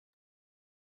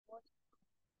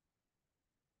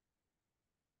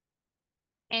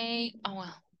Oh,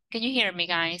 well. Can you hear me,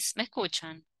 guys? ¿Me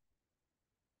escuchan?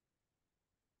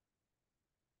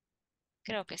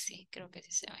 Creo que sí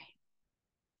se oye.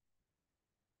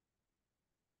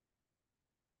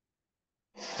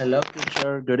 Hello,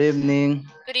 teacher. Good evening.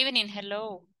 Good evening,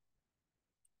 hello.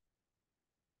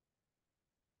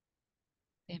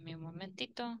 Deme un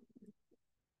momentito.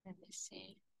 Let me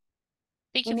see.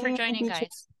 Thank you Good for evening, joining, teacher.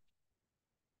 guys.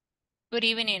 Good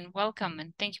evening, welcome,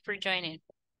 and thank you for joining.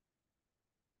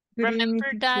 Good evening,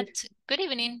 Remember teacher. that, good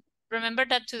evening. Remember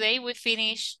that today we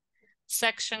finish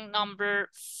section number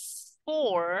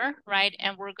 4, right?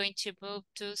 And we're going to move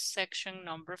to section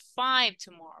number 5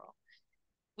 tomorrow.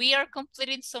 We are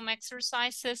completing some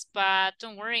exercises, but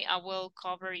don't worry, I will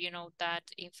cover, that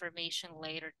information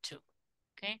later too,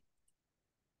 okay?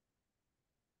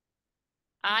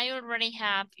 I already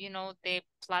have, the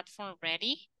platform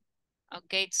ready.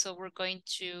 Okay, so we're going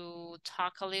to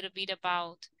talk a little bit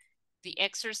about the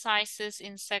exercises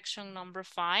in section number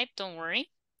 5. Don't worry.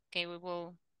 Okay, we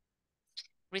will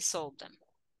resolve them.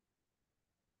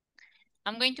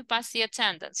 I'm going to pass the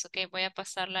attendance. Okay, voy a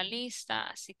pasar la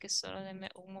lista, así que solo denme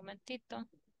un momentito.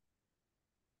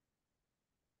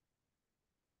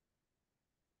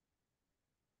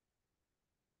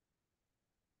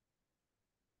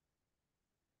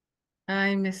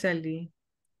 Ay, me salí.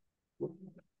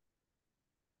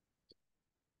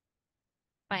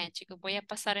 Vaya, chicos, voy a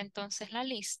pasar entonces la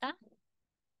lista.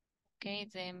 Ok,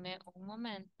 denme un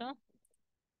momento.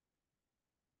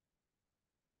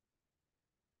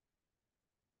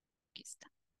 Aquí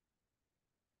está.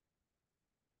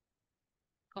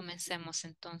 Comencemos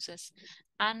entonces.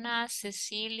 Ana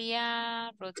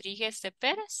Cecilia Rodríguez de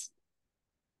Pérez.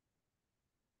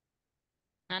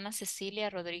 Ana Cecilia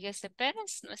Rodríguez de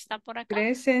Pérez, ¿no está por acá?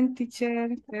 Present,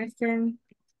 teacher. Present.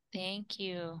 Thank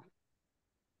you.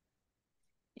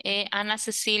 Ana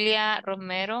Cecilia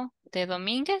Romero de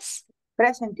Domínguez.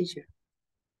 Present, teacher.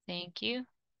 Thank you.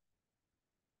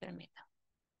 Permítame.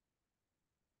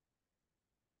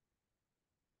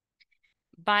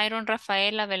 Byron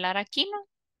Rafael Avelar Aquino.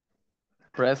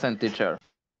 Present, teacher.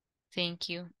 Thank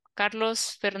you.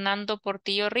 Carlos Fernando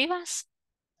Portillo Rivas.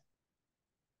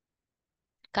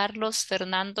 Carlos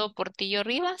Fernando Portillo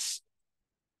Rivas.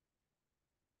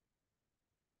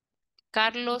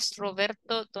 Carlos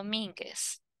Roberto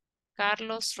Domínguez.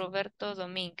 Carlos Roberto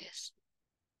Domínguez.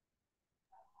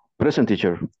 Present,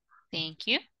 teacher. Thank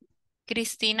you.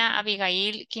 Cristina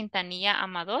Abigail Quintanilla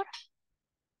Amador.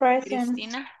 Present.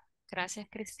 Cristina. Gracias,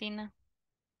 Cristina.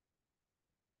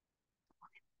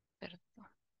 Perdón.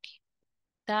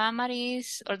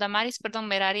 Damaris, perdón,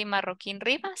 Merari Marroquín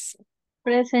Rivas.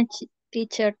 Present,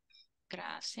 teacher.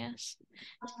 Gracias.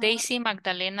 Daisy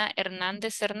Magdalena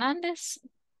Hernández Hernández.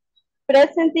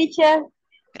 Present, teacher.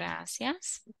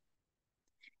 Gracias.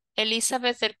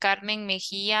 Elizabeth del Carmen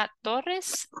Mejía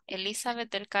Torres.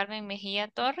 Elizabeth del Carmen Mejía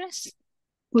Torres.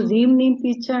 Good evening,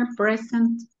 teacher.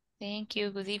 Present. Thank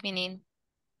you. Good evening.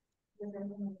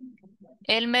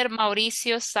 Elmer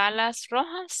Mauricio Salas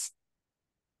Rojas.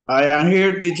 I am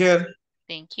here, teacher.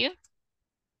 Thank you.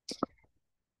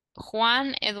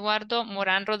 Juan Eduardo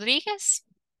Morán Rodríguez.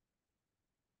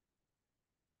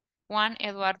 Juan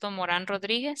Eduardo Morán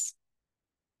Rodríguez.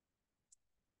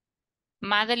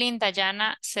 Madeline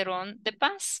Dayana Cerón de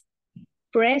Paz.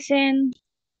 Present.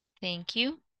 Thank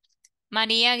you.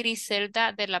 María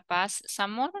Griselda de la Paz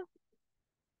Zamora.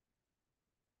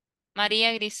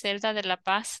 María Griselda de la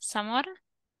Paz Zamora.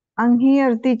 I'm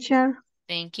here, teacher.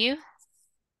 Thank you.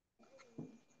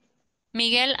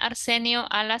 Miguel Arsenio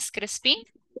Alas Crespín.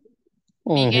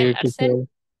 Miguel Arsenio.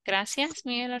 Gracias,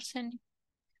 Miguel Arsenio.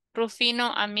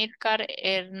 Rufino Amílcar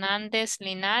Hernández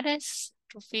Linares.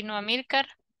 Rufino Amílcar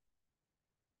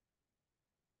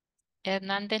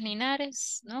Hernández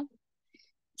Linares, ¿no?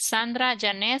 Sandra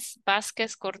Yanés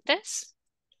Vázquez Cortés.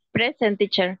 Present,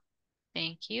 teacher.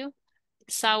 Thank you.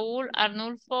 Saúl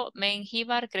Arnulfo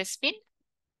Mengíbar Crespín.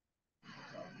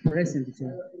 Present,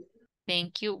 teacher.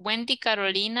 Thank you. Wendy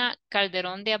Carolina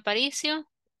Calderón de Aparicio.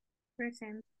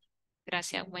 Present.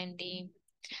 Gracias, Wendy.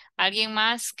 ¿Alguien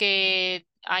más que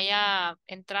haya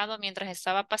entrado mientras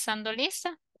estaba pasando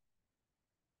lista?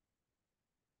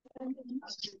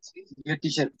 Here,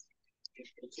 teacher.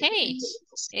 Hey,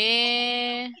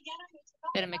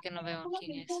 espérame que no veo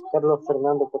quién es. Carlos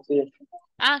Fernando Portillo.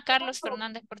 Ah, Carlos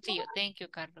Fernández Portillo. Thank you,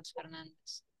 Carlos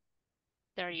Fernández.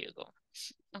 There you go.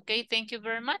 Okay, thank you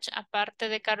very much. Aparte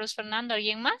de Carlos Fernando,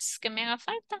 ¿alguien más que me haga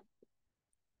falta?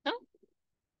 ¿No?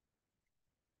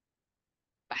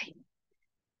 Bye.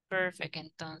 Perfect,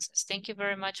 entonces. Thank you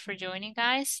very much for joining,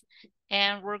 guys.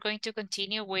 And we're going to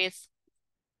continue with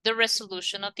the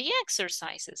resolution of the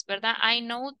exercises, ¿verdad? I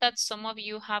know that some of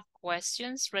you have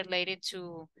questions related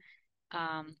to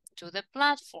the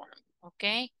platform,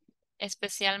 ¿ok?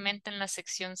 Especialmente en la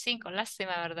sección 5.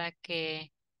 Lástima, ¿verdad?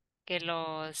 Que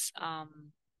los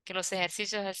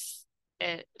ejercicios,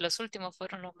 los últimos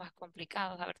fueron los más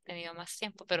complicados, haber tenido más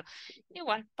tiempo, pero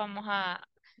igual vamos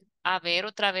a ver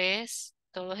otra vez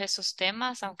todos esos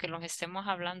temas, aunque los estemos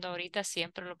hablando ahorita,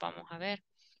 siempre los vamos a ver,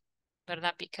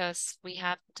 ¿verdad? Because we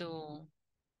have to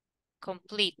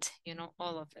complete, you know,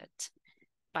 all of it.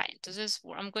 Vale, entonces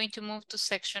I'm going to move to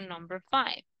section number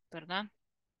 5, ¿verdad?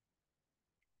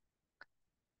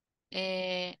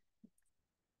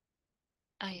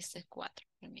 Ahí está el 4,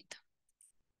 permítame.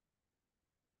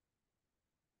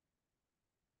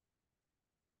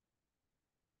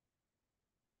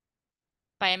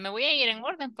 Vaya, me voy a ir en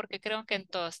orden porque creo que en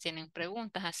todos tienen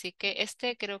preguntas, así que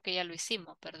este creo que ya lo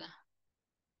hicimos, ¿verdad?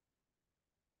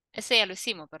 Ese ya lo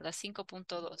hicimos, ¿verdad?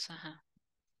 5.2, ajá.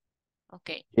 Ok.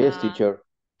 Yes, teacher.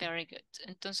 Very good.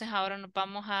 Entonces ahora nos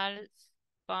vamos al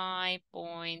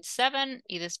 5.7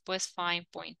 y después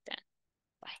 5.10.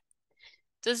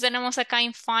 Entonces tenemos acá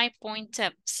en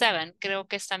 5.7, creo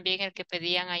que es también el que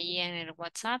pedían ahí en el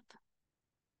WhatsApp.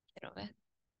 Quiero ver.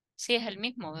 Sí, es el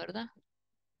mismo, ¿verdad?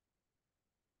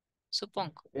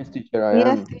 Supongo. Yes, teacher, I Yes,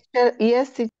 am. teacher.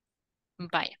 Yes, teacher.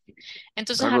 Vaya.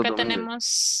 Entonces Carlos acá Domínguez.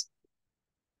 tenemos...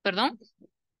 ¿Perdón?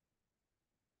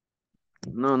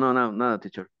 No, nada,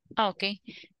 teacher. Ah, ok.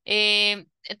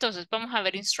 Entonces, vamos a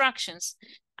ver instructions.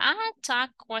 Add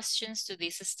tag questions to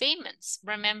these statements.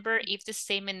 Remember, if the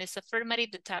statement is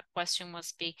affirmative, the tag question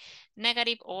must be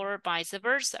negative or vice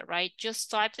versa, right?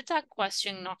 Just type the tag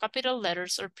question, no capital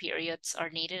letters or periods are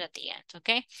needed at the end,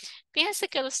 okay? Fíjense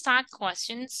que los tag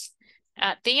questions,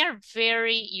 they are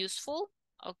very useful,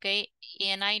 okay?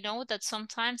 And I know that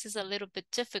sometimes it's a little bit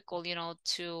difficult, you know,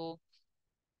 to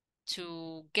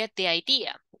get the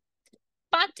idea.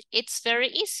 But it's very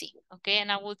easy, okay?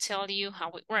 And I will tell you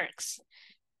how it works.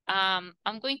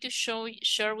 I'm going to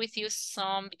share with you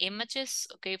some images,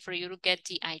 okay, for you to get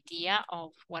the idea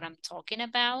of what I'm talking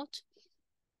about,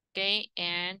 okay?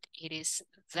 And it is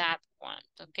that one,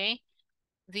 okay?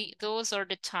 Those are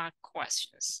the tag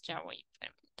questions. Ya voy,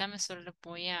 permítame, solo les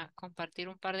voy a compartir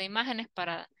un par de imágenes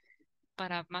para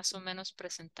más o menos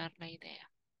presentar la idea.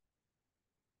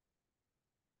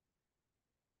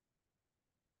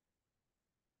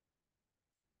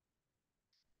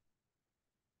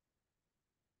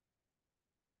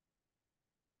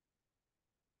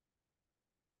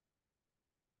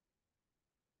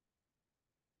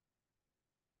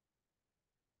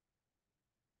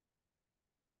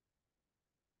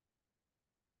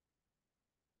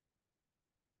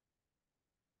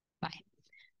 Bye.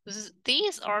 Entonces,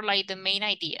 these are like the main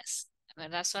ideas,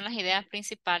 ¿verdad? Son las ideas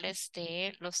principales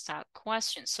de los tag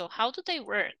questions. So how do they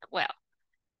work? Well,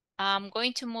 I'm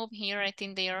going to move here. I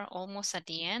think they are almost at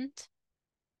the end.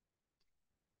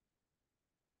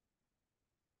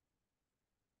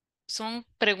 Son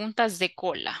preguntas de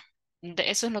cola.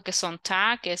 Eso es lo que son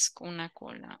tag, es una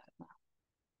cola.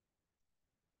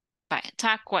 Vale,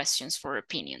 tag questions for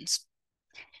opinions.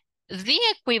 The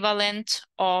equivalent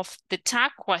of the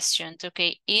tag question,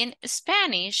 okay, in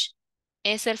Spanish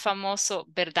es el famoso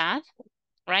verdad,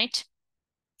 right?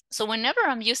 So whenever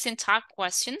I'm using tag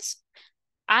questions,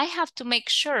 I have to make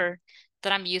sure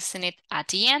that I'm using it at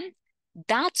the end.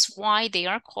 That's why they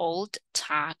are called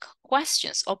tag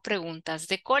questions o preguntas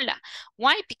de cola.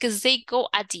 Why? Because they go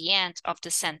at the end of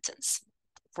the sentence.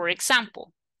 For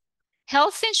example,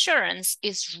 health insurance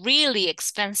is really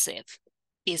expensive,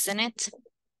 isn't it?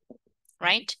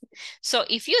 Right? So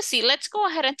if you see, let's go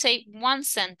ahead and take one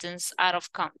sentence out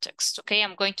of context, okay?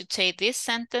 I'm going to take this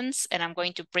sentence and I'm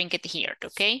going to bring it here,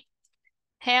 okay?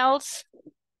 Health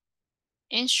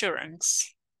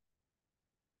insurance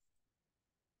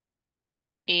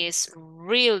is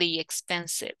really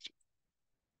expensive,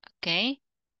 okay?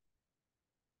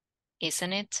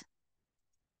 Isn't it?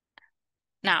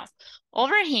 Now,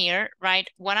 over here, right,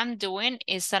 what I'm doing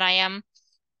is that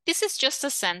this is just a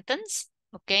sentence,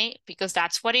 okay? Because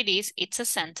that's what it is. It's a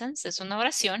sentence, es una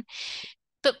oración.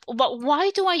 But why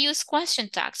do I use question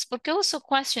tags? ¿Por qué uso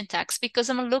question tags? Because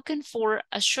I'm looking for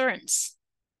assurance.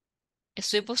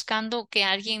 Estoy buscando que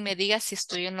alguien me diga si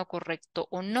estoy en lo correcto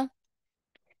o no.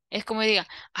 Es como diga,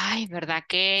 ay, ¿verdad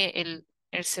que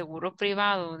el seguro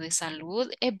privado de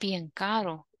salud es bien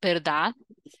caro, ¿verdad?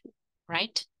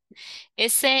 Right?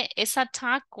 Esa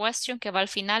tag question que va al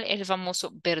final es el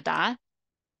famoso ¿verdad?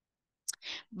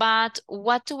 But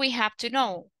what do we have to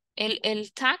know?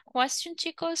 El tag question,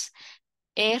 chicos,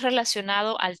 es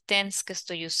relacionado al tense que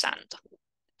estoy usando.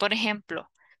 Por ejemplo,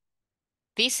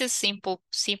 This is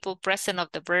simple present of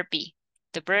the verb be.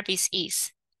 The verb is.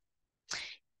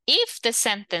 If the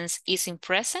sentence is in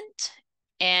present,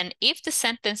 and if the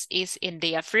sentence is in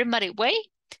the affirmative way,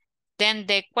 then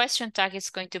the question tag is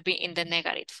going to be in the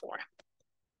negative form.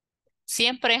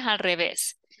 Siempre es al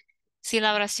revés. Si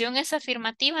la oración es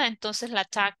afirmativa, entonces la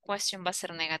tag question va a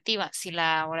ser negativa. Si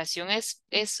la oración es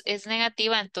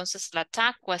negativa, entonces la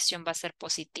tag question va a ser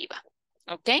positiva.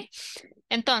 ¿Ok?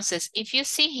 Entonces, if you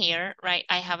see here, right,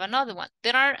 I have another one.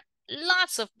 There are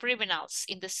lots of criminals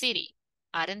in the city,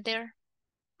 aren't there?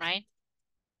 Right?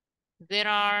 There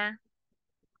are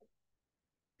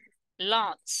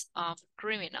lots of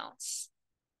criminals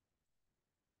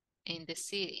in the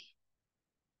city,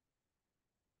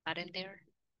 aren't there?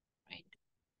 Right.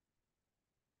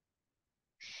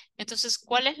 Entonces,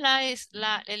 ¿cuál es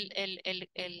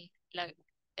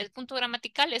el punto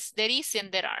gramatical? Es there is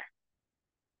and there are.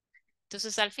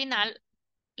 Entonces, al final,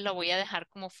 lo voy a dejar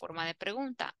como forma de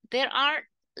pregunta. There are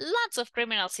lots of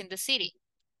criminals in the city,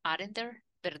 aren't there?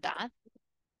 ¿Verdad?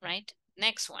 Right?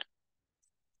 Next one.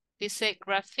 Dice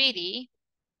graffiti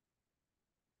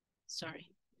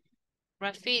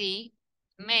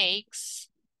makes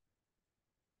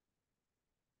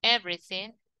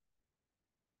everything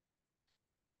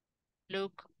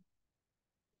look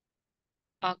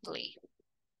ugly.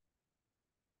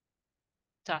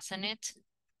 Doesn't it?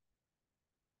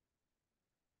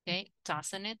 Okay,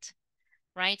 doesn't it?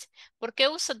 Right? ¿Por qué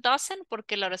uso doesn't?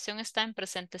 Porque la oración está en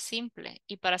presente simple.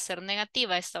 Y para ser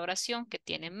negativa esta oración que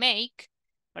tiene make,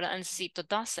 ¿verdad? Necesito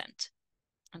doesn't.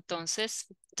 Entonces,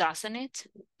 doesn't it?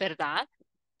 ¿Verdad?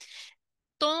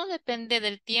 Todo depende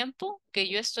del tiempo que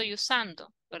yo estoy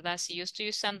usando, ¿verdad? Si yo estoy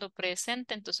usando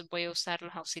presente, entonces voy a usar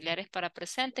los auxiliares para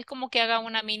presente. Es como que haga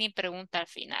una mini pregunta al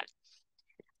final,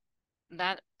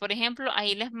 ¿verdad? Por ejemplo,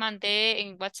 ahí les mandé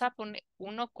en WhatsApp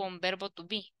uno con verbo to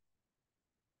be.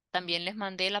 También les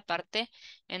mandé la parte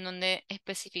en donde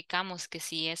especificamos que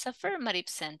si es affirmative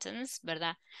sentence,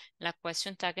 ¿verdad? La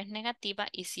question tag es negativa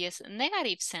y si es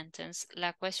negative sentence,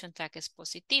 la question tag es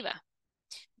positiva.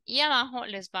 Y abajo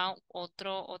les va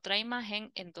otra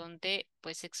imagen en donde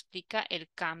pues explica el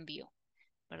cambio,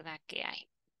 ¿verdad? Que hay.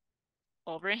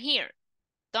 Over here,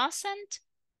 doesn't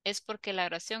es porque la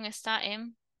oración está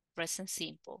en present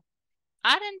simple.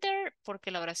 Aren't there porque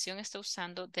la oración está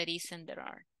usando there is and there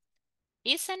are.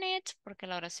 Isn't it porque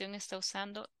la oración está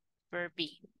usando verb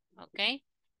be. ¿Ok?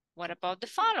 What about the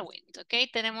following? ¿Ok?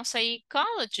 Tenemos ahí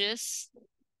colleges.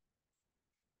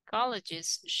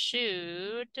 Colleges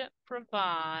should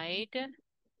provide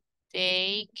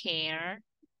daycare.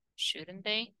 Shouldn't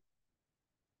they?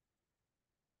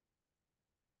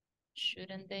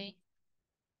 Shouldn't they?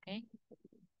 Okay.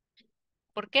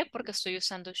 ¿Por qué? Porque estoy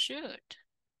usando should.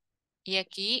 Y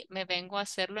aquí me vengo a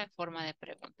hacerlo en forma de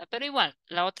pregunta. Pero igual,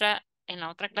 en la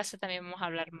otra clase también vamos a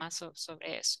hablar más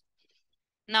sobre eso.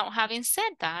 Now, having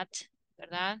said that,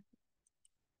 ¿verdad?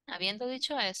 Habiendo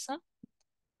dicho eso,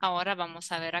 ahora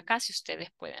vamos a ver acá si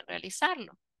ustedes pueden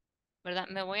realizarlo. ¿Verdad?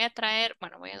 Me voy a traer,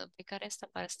 bueno, voy a duplicar esta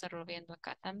para estarlo viendo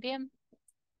acá también.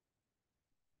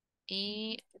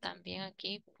 Y también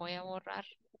aquí voy a borrar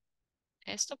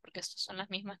esto porque estas son las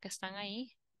mismas que están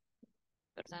ahí,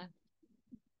 ¿verdad?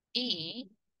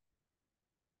 Y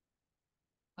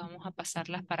vamos a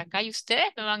pasarlas para acá y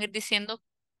ustedes me van a ir diciendo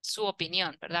su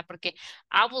opinión, ¿verdad? Porque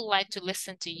I would like to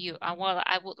listen to you. I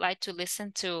would like to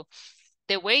listen to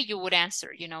the way you would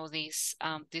answer, you know, this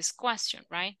question,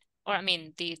 right? Or I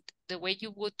mean, the way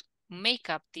you would make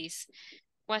up this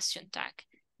question tag.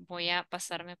 Voy a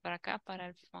pasarme para acá para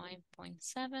el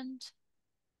 5.7.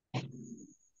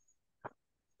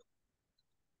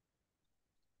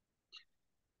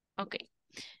 Ok,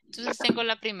 entonces tengo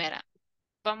la primera.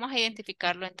 Vamos a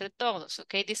identificarlo entre todos,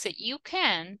 ¿ok? Dice, you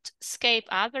can't escape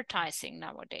advertising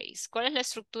nowadays. ¿Cuál es la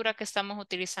estructura que estamos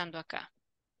utilizando acá?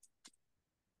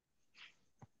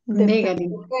 Negative.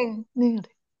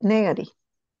 Negative.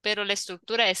 Pero la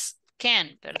estructura es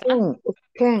can, ¿verdad?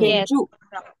 Can. Yes.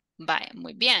 Vaya,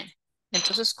 muy bien.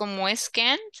 Entonces, como es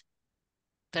can,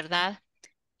 ¿verdad?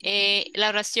 ¿La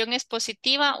oración es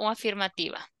positiva o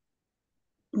afirmativa?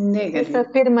 Es Negative.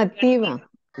 afirmativa.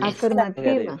 Es-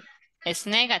 Afirmativa. Es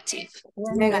negative,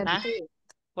 ¿verdad? Negative.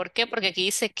 ¿Por qué? Porque aquí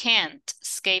dice can't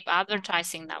escape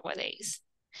advertising nowadays.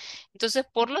 Entonces,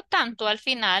 por lo tanto, al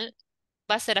final,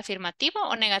 ¿va a ser afirmativo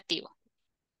o negativo?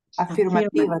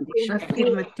 Afirmativa.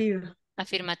 Afirmativa.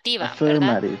 Afirmativa,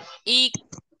 ¿verdad? Affirmative. ¿Y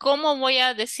cómo voy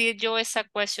a decir yo esa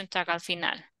question tag al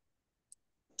final?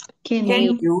 Can Can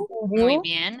you? you? Muy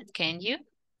bien, can you?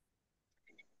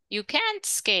 You can't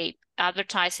escape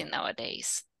advertising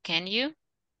nowadays. Can you?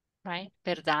 Right,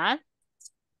 ¿verdad?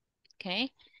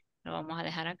 Ok, lo vamos a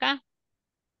dejar acá.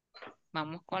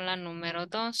 Vamos con la número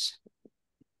 2.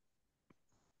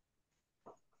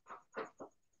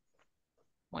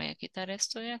 Voy a quitar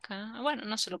esto de acá. Bueno,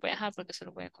 no se lo voy a dejar porque se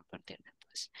lo voy a compartir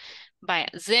después. Vaya,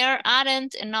 there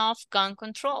aren't enough gun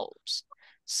controls.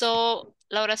 So,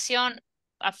 la oración,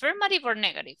 affirmative or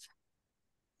negative?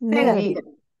 Negative.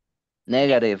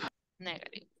 Negative.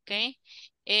 Negative, okay.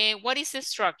 What is the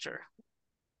structure?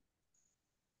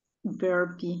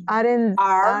 Verb. Aren't,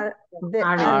 Are.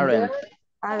 Aren't.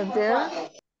 are there?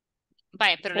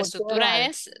 Vaya, pero la O estructura there are.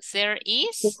 es there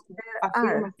is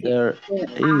Are. There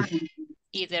is.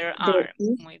 y there are.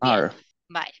 Muy bien. Are.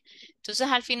 Vaya. Entonces,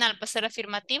 al final, ¿va a ser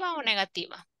afirmativa o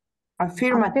negativa?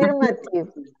 Affirmative.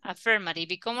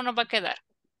 Affirmative. ¿Y cómo nos va a quedar?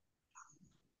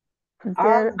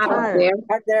 There are.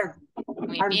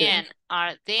 Muy bien.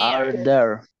 Are there. Are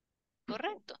there.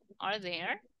 Correcto. Are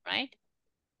there, right?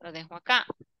 Lo dejo acá.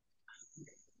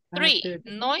 3.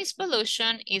 Noise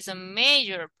pollution is a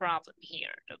major problem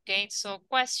here. Okay, so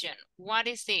question. What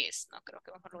is this? No, creo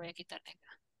que mejor lo voy a quitar de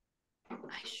acá.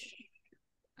 Ay,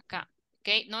 acá.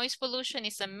 Okay, noise pollution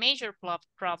is a major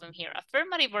problem here.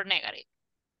 Affirmative or negative?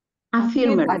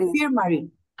 Affirmative.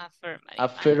 Affirmative.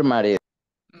 Affirmative.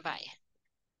 Vaya.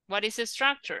 What is the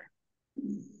structure?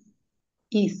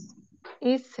 Is.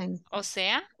 Isn't. O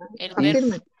sea, el verbo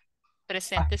Affirmative.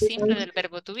 presente simple del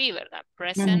verbo to be, ¿verdad?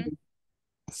 Present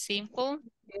simple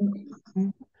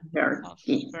Verb. of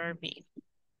verb be.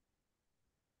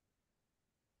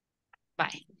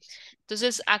 Bye.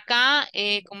 Entonces, acá,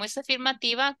 como es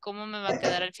afirmativa, ¿cómo me va a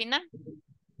quedar al final?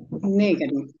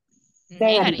 Negative.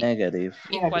 Negative. Negative.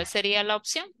 ¿Y cuál sería la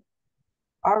opción?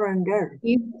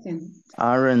 Isn't.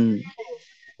 Aren't.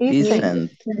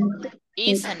 Isn't.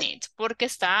 Isn't it? Porque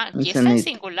está, aquí Isn't está en it?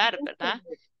 singular, ¿verdad?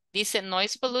 Dice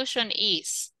noise pollution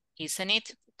is. Isn't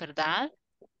it? ¿Verdad?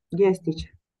 Yes, teacher.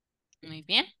 Muy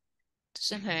bien.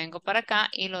 Entonces me vengo para acá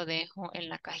y lo dejo en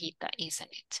la cajita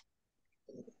isn't it.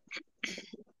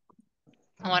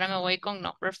 Ahora me voy con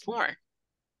number 4,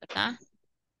 ¿verdad?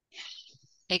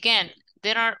 Again,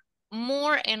 there are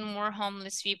more and more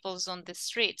homeless people on the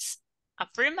streets.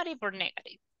 Affirmative or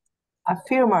negative?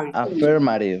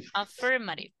 Affirmative.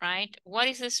 Affirmative, right? What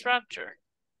is the structure?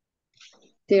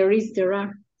 There is, there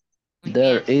are. Muy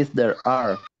There bien. is, there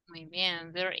are. Muy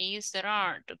bien, there is, there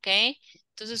aren't, ¿ok?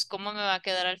 Entonces, ¿cómo me va a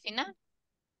quedar al final?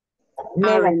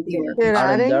 Aren't there. There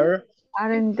Aren't there?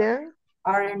 Aren't there?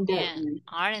 Bien,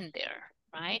 aren't there,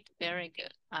 right? Very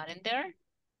good. Aren't there?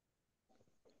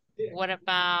 What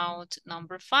about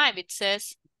number 5? It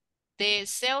says the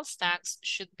sales tax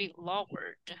should be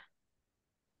lowered.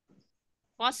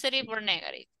 Positive or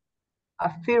negative?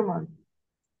 Affirmative.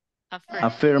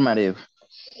 Affirmative.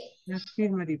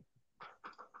 Affirmative.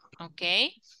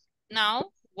 Okay. Now,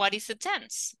 what is the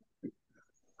tense?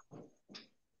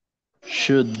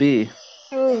 Should be.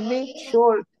 Should be.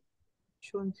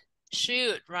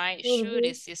 Should, right? Should Should be.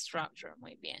 is the structure.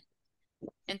 Muy bien.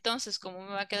 Entonces, ¿cómo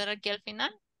me va a quedar aquí al final?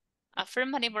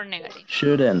 Affirmative or negative?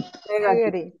 Shouldn't.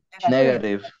 Negative.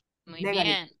 Negative. Muy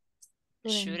bien.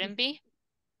 Shouldn't be?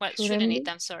 Well, shouldn't it?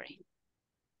 I'm sorry.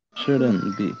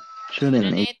 Shouldn't be. Shouldn't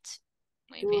Shouldn't it? it?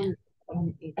 Muy bien.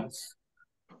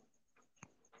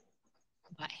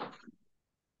 Bye.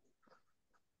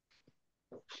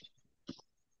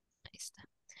 Ahí está.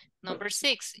 Number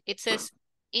 6, it says,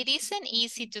 it isn't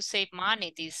easy to save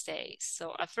money these days.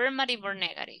 So affirmative or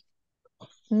negative?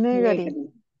 Negative.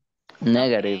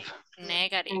 Negative. Okay.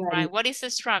 Negative, right? What is the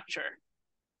structure?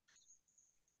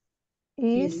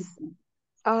 Is.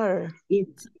 Are.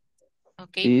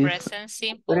 Okay, Is. present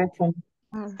simple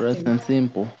Are. Present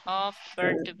simple. of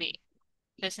verb to be.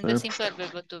 Presente Verb. simple del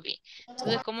verbo to be.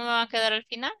 Entonces, ¿cómo me va a quedar al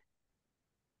final?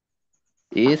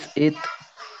 Is it?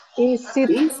 Is it?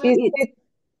 Is it?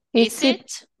 Is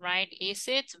it? Right? Is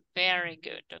it? Very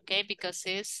good. Okay, because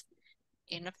it's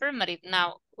in affirmative.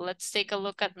 Now, let's take a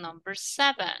look at number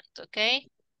 7. Okay.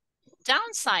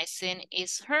 Downsizing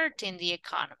is hurting the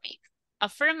economy.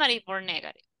 Affirmative or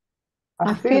negative?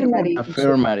 Affirmative.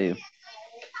 Affirmative.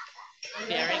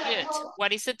 Very good.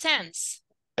 What is the tense?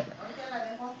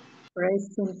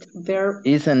 Present verb.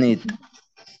 Isn't it?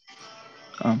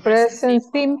 Present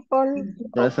simple.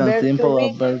 Present Verb to simple be.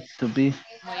 of verb to be.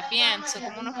 Muy bien. So,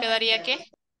 ¿cómo nos quedaría qué?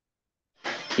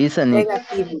 Isn't it?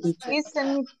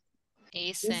 Isn't it?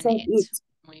 Isn't it?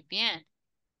 Muy bien.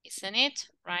 Isn't it?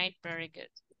 Right, very good.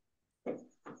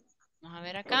 Vamos a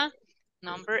ver acá.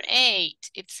 Number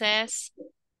 8, it says,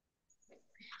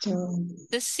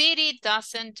 the city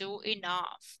doesn't do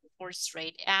enough for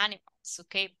stray animals.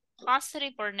 Okay,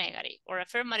 positive or negative? Or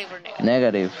affirmative or negative?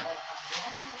 Negative.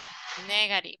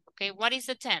 Negative. Okay, what is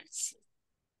the tense?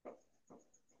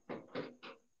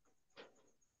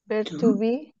 Verb to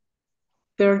be.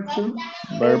 verb to,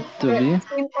 Verb to be.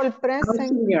 Simple present.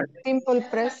 auxiliar, Simple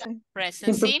present.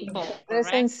 Present simple,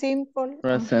 Present correct. simple.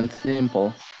 Present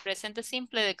simple. Presente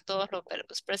simple de todos los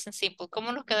verbos. Present simple.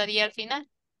 ¿Cómo nos quedaría al final?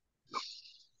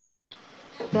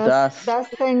 Does.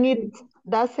 Doesn't it.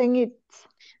 Doesn't it.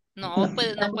 No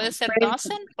puede ser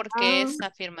doesn't porque es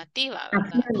afirmativa,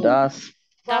 ¿verdad? Does.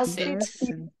 Does it.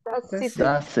 Does it.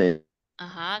 Does it.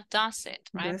 Ajá, does it,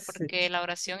 right? Does Porque it. la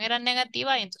oración era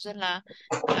negativa y entonces la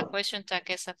question tag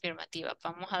es afirmativa.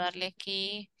 Vamos a darle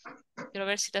aquí. Quiero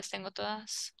ver si las tengo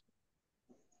todas.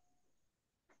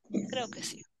 Creo que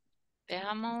sí.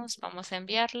 Veamos, vamos a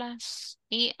enviarlas.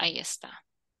 Y ahí está,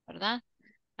 ¿verdad?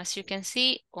 As you can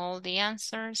see, all the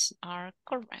answers are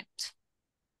correct.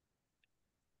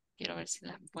 Quiero ver si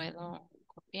las puedo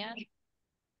copiar.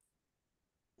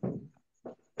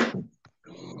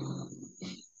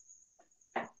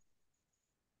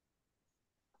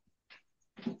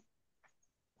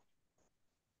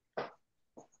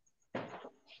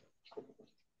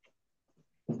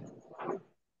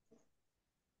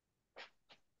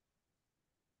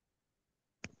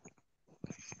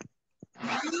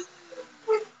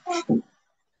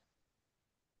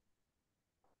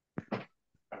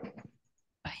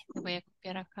 Ay, te voy a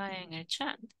copiar acá en el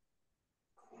chat.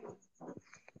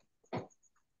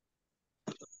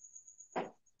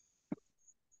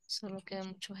 Solo queda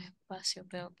mucho espacio,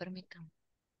 pero permítanme.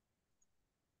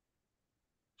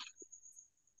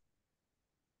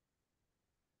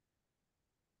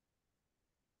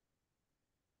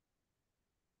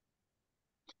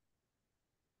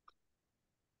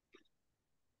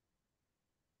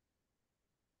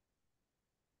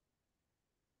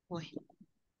 Uy.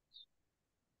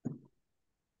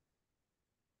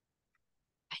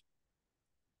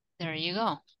 There you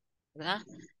go, ¿verdad?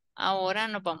 Ahora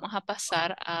nos vamos a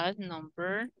pasar al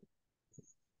number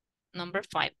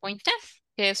 5.10,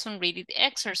 que es un reading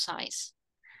exercise.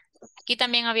 Aquí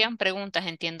también habían preguntas,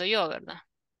 entiendo yo, ¿verdad?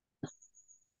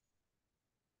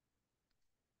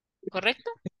 ¿Correcto?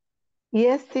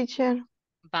 Yes, teacher.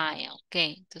 Vaya, ok.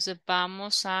 Entonces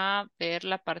vamos a ver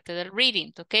la parte del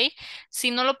reading, ¿ok?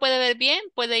 Si no lo puede ver bien,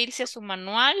 puede irse a su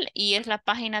manual y es la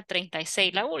página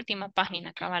 36, la última página,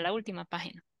 acá va la última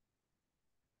página.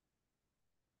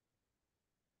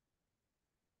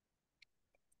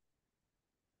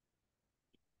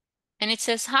 And it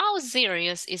says, how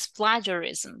serious is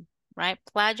plagiarism, right?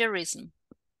 Plagiarism.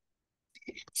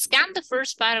 Scan the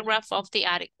first paragraph of the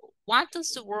article. What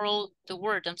does the word,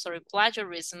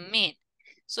 plagiarism mean?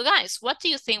 So guys, what do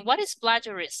you think? What is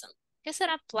plagiarism? ¿Qué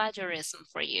será plagiarism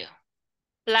for you?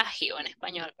 Plagio en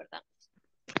español, ¿verdad?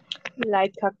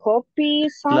 Like a copy,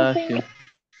 something. Plagio.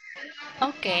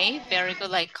 Okay, very good.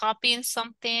 Like copying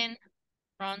something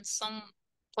from some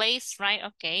place, right?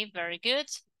 Okay, very good.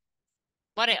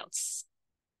 What else?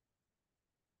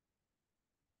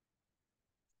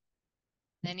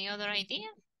 Any other idea?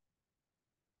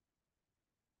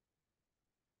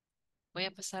 Voy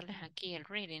a pasarles aquí el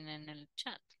reading en el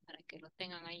chat para que lo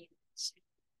tengan ahí. Sí.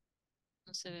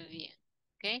 No se ve bien.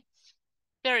 Okay.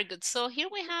 Very good. So here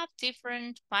we have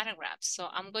different paragraphs. So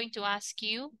I'm going to ask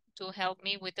you to help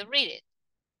me with the reading.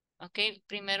 Okay.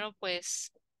 Primero, pues,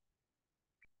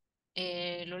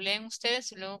 lo leen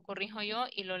ustedes y luego corrijo yo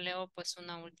y lo leo pues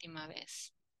una última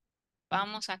vez.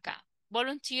 Vamos acá.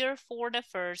 Volunteer for the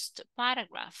first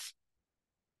paragraph.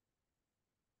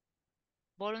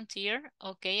 Volunteer.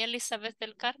 Okay, Elizabeth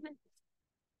del Carmen.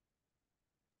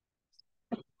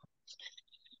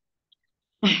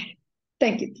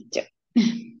 Thank you, teacher.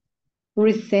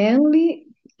 Recently,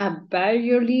 a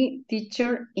biology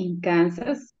teacher in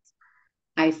Kansas,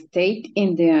 a state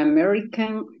in the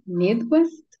American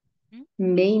Midwest,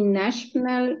 made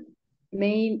national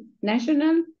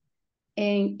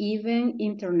and even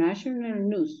international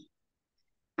news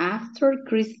after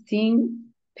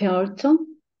Christine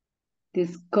Pelton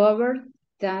discovered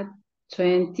that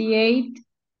 28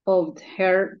 of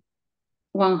her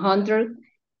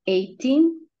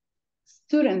 118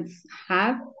 students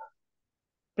had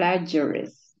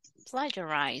plagiarized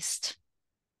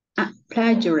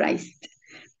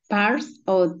parts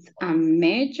of a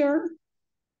major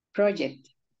project.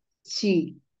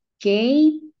 She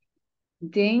gave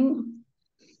them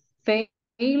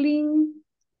failing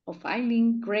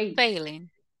grades.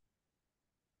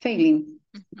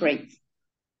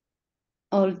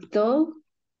 Although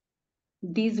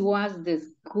this was the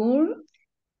school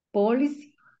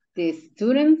policy, the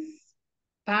students'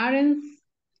 parents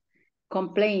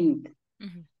complained.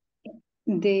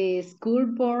 The school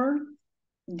board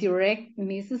directed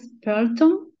Mrs.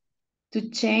 Pelton to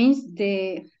change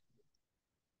the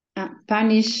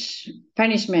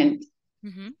punishment.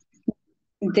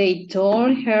 They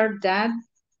told her that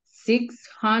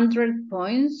 600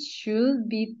 points should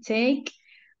be taken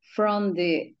from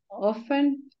the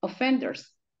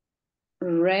offenders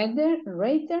rather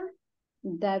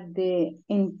that the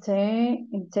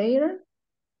entire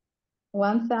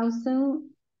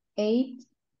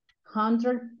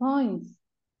 1,800 points.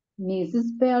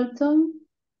 Mrs. Belton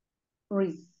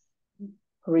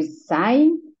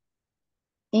resigned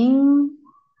in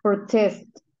protest.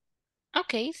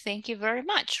 Okay, thank you very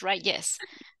much. Right, yes.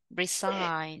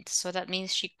 Resigned. So that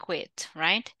means she quit,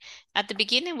 right? At the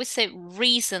beginning, we said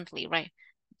recently, right?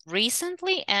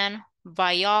 Recently and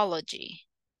biology.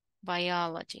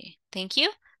 Biology. Thank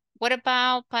you. What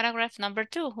about paragraph number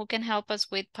 2? Who can help us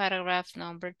with paragraph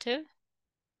number 2?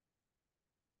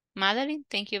 Madeline,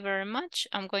 thank you very much.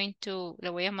 I'm going to,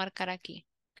 le voy a marcar aquí,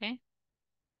 okay?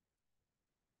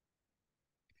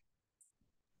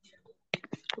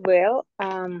 Well,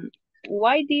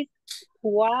 why did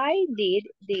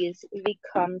this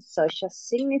become such a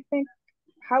significant?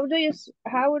 How do you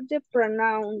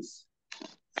pronounce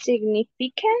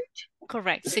significant?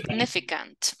 Correct,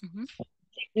 significant.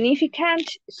 Significant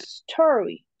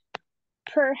story.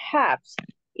 Perhaps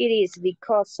it is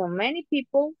because so many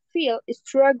people feel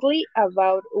struggling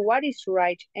about what is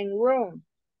right and wrong.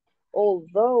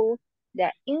 Although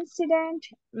the incident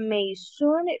may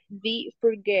soon be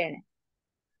forgotten,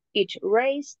 it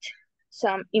raised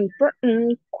some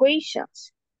important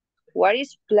questions. What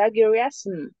is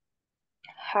plagiarism?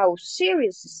 How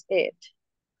serious is it?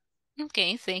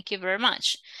 Okay, thank you very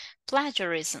much.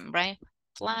 Plagiarism, right?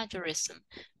 Plagiarism.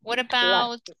 What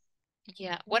about,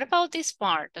 what about this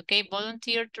part? Okay,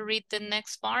 volunteer to read the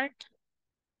next part.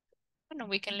 Bueno,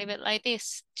 we can leave it like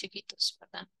this, chiquitos,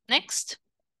 ¿verdad? Next.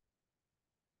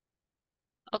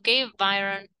 Okay,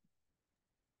 Byron.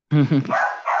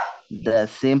 The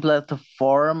simplest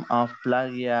form of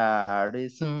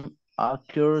plagiarism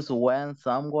occurs when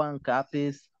someone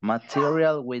copies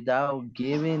material without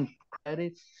giving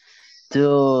credit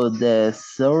to the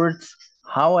source.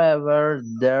 However,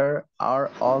 there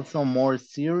are also more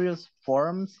serious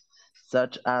forms,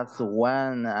 such as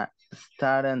when a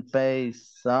student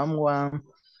pays someone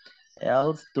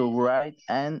else to write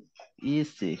an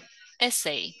Essay.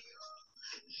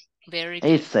 Very good.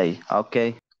 essay,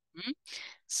 okay.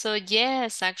 So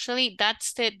yes, actually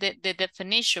that's the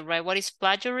definition, right? What is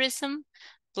plagiarism?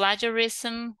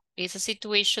 Plagiarism is a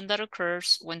situation that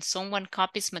occurs when someone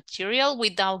copies material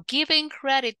without giving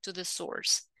credit to the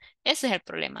source. Ese es el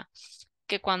problema.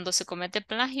 Que cuando se comete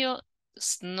plagio,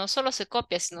 no solo se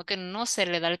copia, sino que no se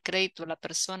le da el crédito a la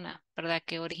persona, ¿verdad?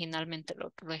 Que originalmente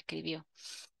lo escribió.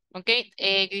 Ok,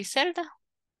 Griselda.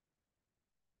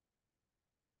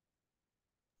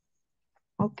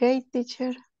 Okay,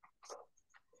 teacher.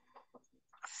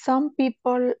 Some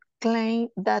people claim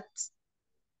that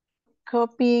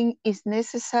copying is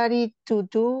necessary to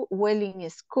do well in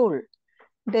school.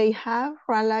 They have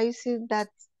realized that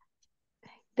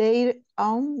their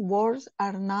own words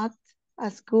are not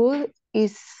as good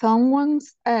as someone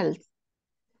else.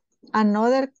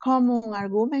 Another common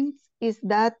argument is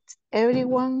that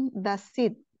everyone does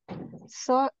it,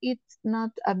 so it's not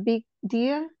a big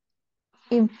deal.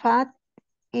 In fact,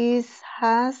 it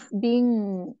has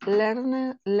been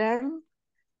learned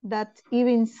that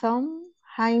even some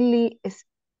highly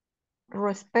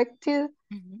respected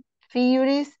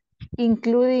figures,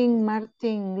 including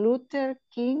Martin Luther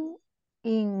King,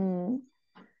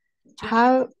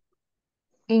 have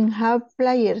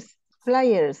plagiarized.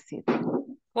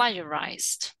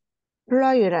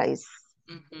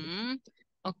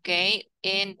 Okay,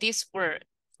 and this word,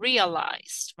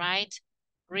 realized, right?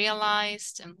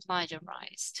 Realized and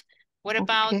plagiarized. What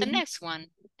about the next one?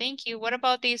 Thank you. What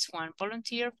about this one?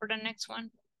 Volunteer for the next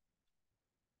one.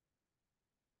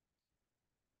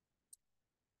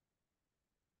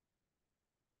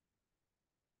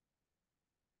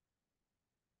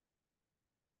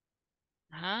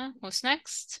 Who's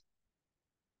next?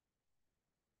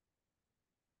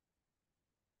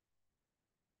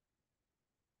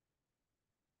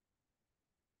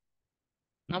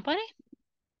 Nobody?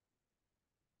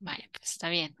 Vale, pues está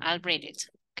bien. I'll read it,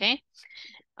 okay?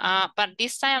 But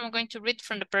this time I'm going to read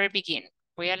from the very beginning.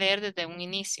 Voy a leer desde un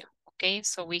inicio, okay?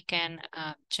 So we can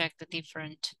check the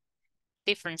different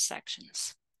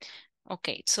sections.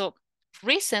 Okay, so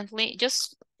recently,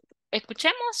 just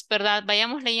escuchemos, ¿verdad?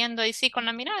 Vayamos leyendo ahí sí con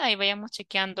la mirada y vayamos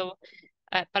chequeando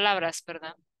palabras,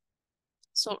 ¿verdad?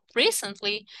 So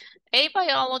recently, a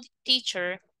biology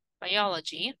teacher,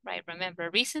 right?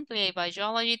 Remember, recently a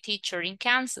biology teacher in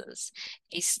Kansas,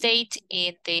 a state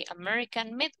in the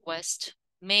American Midwest,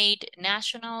 made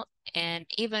national and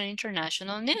even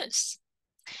international news.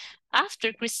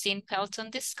 after Christine Pelton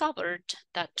discovered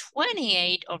that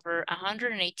 28 over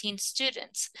 118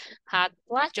 students had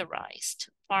plagiarized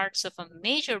parts of a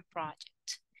major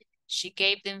project. She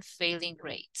gave them failing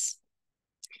grades.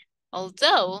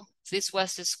 Although this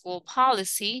was the school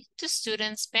policy, the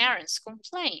students' parents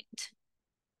complained.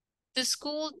 The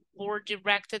school board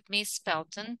directed Miss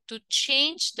Pelton to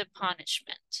change the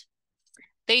punishment.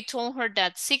 They told her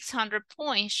that 600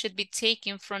 points should be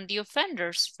taken from the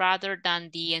offenders rather than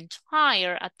the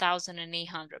entire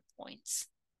 1,800 points.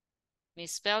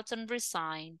 Miss Pelton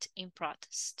resigned in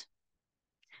protest.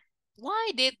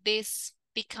 Why did this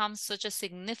become such a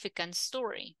significant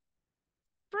story?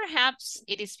 Perhaps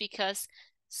it is because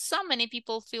so many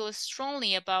people feel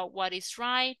strongly about what is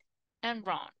right and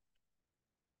wrong.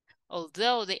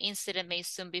 Although the incident may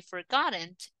soon be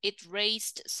forgotten, it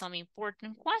raised some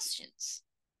important questions.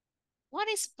 What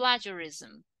is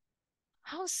plagiarism?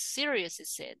 How serious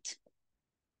is it?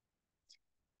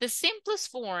 The simplest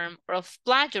form of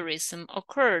plagiarism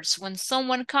occurs when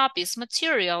someone copies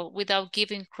material without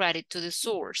giving credit to the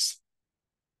source.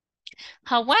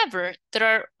 However, there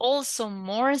are also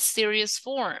more serious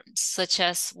forms, such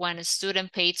as when a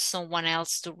student paid someone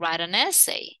else to write an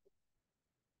essay.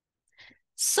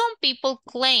 Some people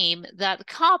claim that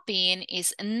copying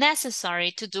is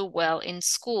necessary to do well in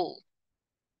school.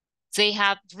 They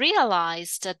have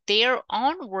realized that their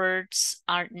own words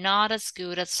are not as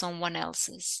good as someone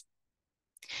else's.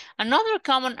 Another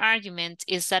common argument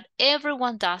is that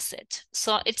everyone does it,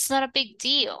 so it's not a big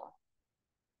deal.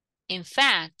 In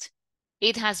fact,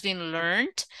 it has been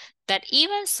learned that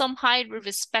even some highly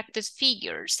respected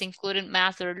figures, including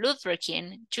Martin Luther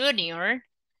King Jr.,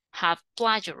 have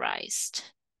plagiarized.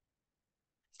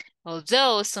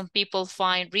 Although some people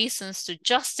find reasons to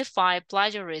justify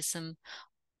plagiarism,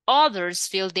 others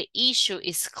feel the issue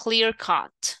is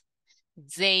clear-cut.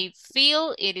 They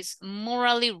feel it is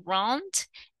morally wrong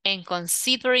and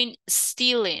considering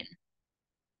stealing,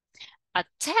 a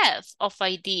theft of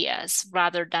ideas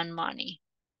rather than money.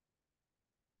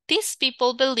 These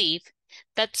people believe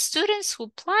that students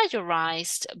who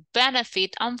plagiarized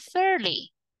benefit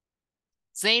unfairly.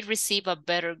 They receive a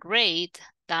better grade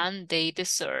than they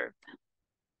deserve.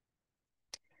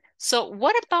 So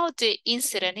what about the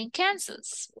incident in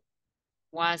Kansas?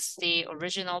 Was the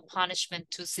original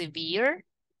punishment too severe?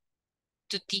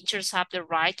 Do teachers have the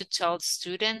right to tell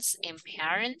students and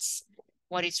parents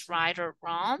what is right or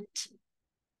wrong?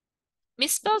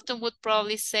 Miss Pelton would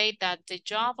probably say that the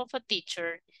job of a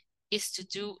teacher is to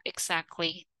do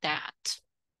exactly that.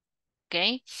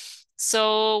 Okay,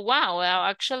 so wow, well,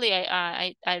 actually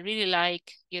I really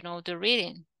like, you know, the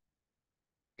reading,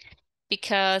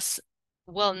 because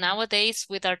well, nowadays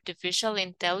with artificial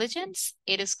intelligence,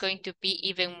 it is going to be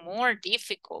even more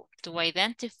difficult to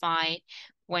identify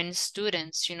when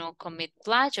students, you know, commit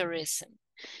plagiarism,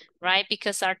 right?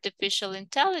 Because artificial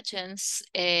intelligence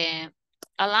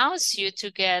allows you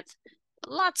to get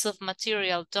lots of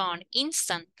material done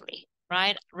instantly,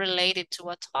 right? Related to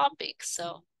a topic.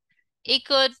 So it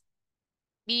could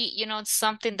be, you know,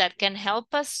 something that can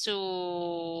help us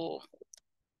to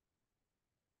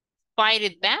fight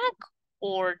it back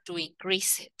or to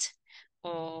increase it.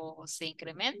 O se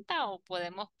incrementa o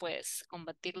podemos pues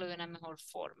combatirlo de una mejor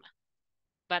forma.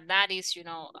 But that is, you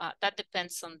know, that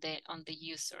depends on the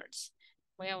users.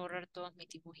 Voy a borrar todos mis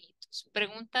dibujitos.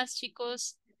 Preguntas,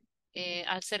 chicos,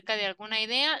 acerca de alguna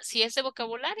idea. Si es de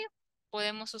vocabulario,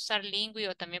 podemos usar Lingui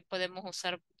o también podemos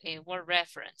usar Word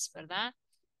Reference, ¿verdad?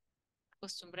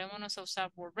 Acostumbrémonos a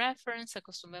usar Word Reference,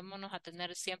 acostumbrémonos a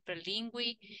tener siempre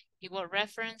Lingui y Word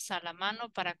Reference a la mano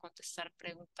para contestar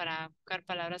para buscar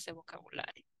palabras de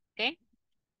vocabulario. ¿Ok?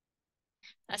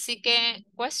 Así que,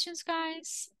 questions,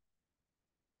 guys?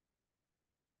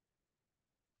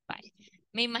 Bye.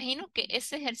 Me imagino que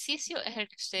ese ejercicio es el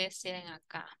que ustedes tienen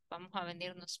acá. Vamos a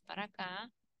venirnos para acá.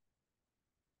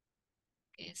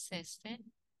 Que es este.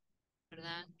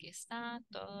 ¿Verdad? Aquí está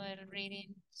todo el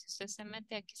reading. Si usted se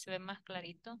mete, aquí se ve más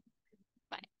clarito.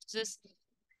 Vale. Entonces,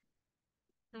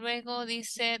 luego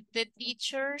dice, the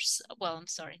teachers, well, I'm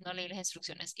sorry, no leí las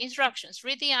instrucciones. Instructions,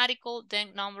 read the article,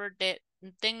 then number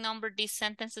these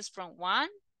sentences from 1.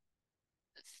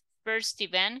 First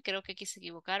event, creo que aquí se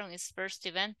equivocaron, is first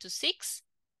event to 6,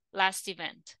 last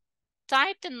event.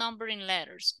 Type the number in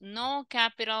letters. No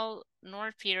capital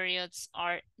nor periods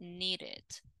are needed.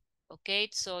 Okay,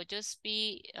 so just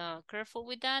be careful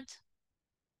with that.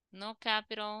 No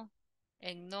capital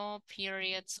and no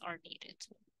periods are needed.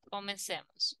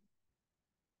 Comencemos.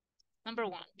 Number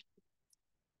 1.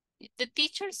 The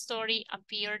teacher's story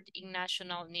appeared in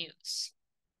national news.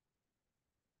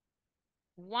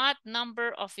 What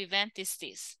number of event is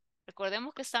this?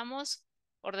 Recordemos que estamos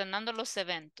ordenando los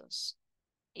eventos.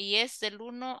 Y es del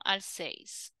 1 al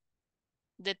 6.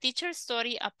 The teacher's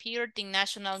story appeared in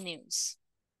national news.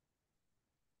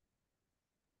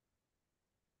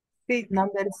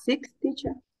 Number 6,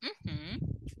 teacher.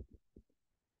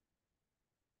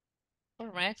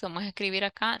 Correct. Vamos a escribir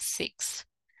acá 6.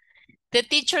 The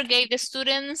teacher gave the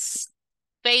students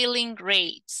failing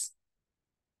grades.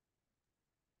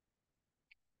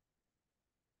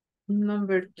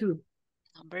 Number 2.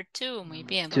 Number 2. Muy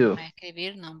bien. Two. Vamos a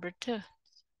escribir number 2.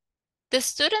 The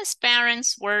students'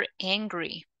 parents were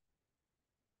angry.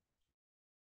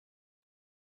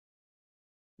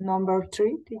 Number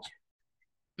 3, teacher.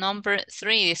 Number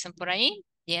 3. Dicen por ahí.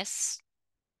 Yes.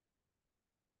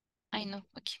 Ay, no.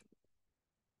 Aquí.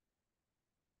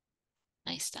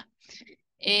 Ahí está.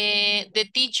 The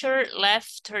teacher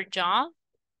left her job.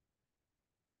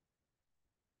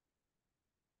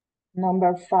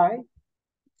 Number 5.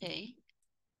 Okay.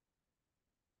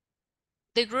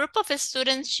 The group of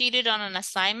students cheated on an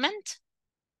assignment.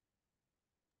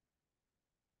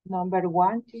 Number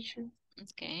 1, teacher.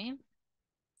 Okay.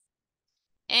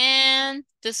 And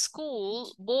the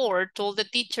school board told the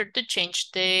teacher to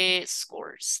change the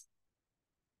scores.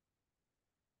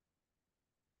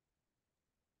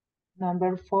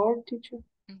 Number 4, teacher.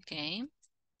 Okay.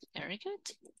 Very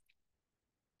good.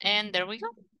 And there we go.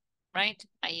 Right.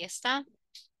 Ahí está.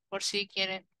 Por si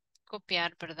quieren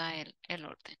copiar, ¿verdad? El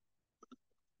orden.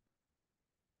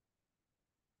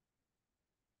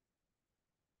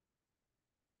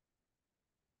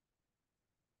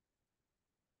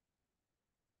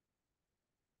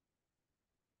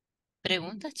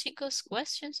 ¿Preguntas, chicos?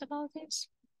 Questions about this?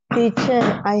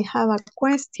 Teacher, I have a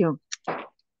question.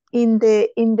 In the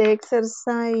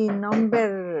exercise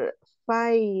number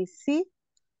 5C,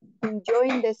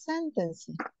 join the sentence.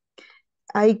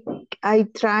 I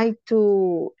try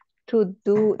to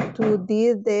do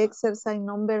the exercise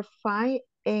number 5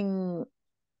 and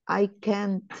I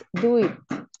can't do it.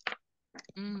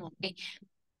 Ok.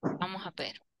 Vamos a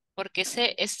ver. Porque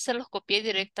ese se los copié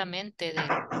directamente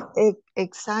de...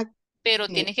 Exacto. Pero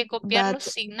tienes que copiarlos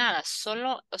But- sin nada.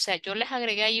 Solo, o sea, yo les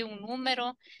agregué ahí un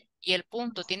número y el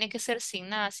punto. Tiene que ser sin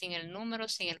nada, sin el número,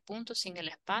 sin el punto, sin el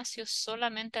espacio,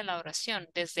 solamente la oración.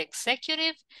 Desde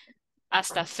executive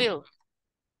hasta film.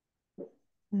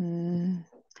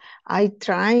 I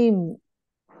try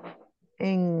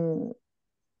and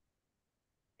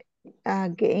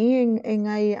again and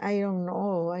I don't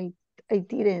know. I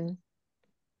didn't.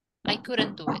 I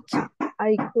couldn't do it.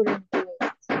 I couldn't do it.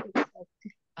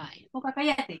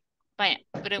 Exactly. Vaya,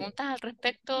 preguntas al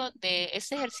respecto de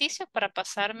ese ejercicio para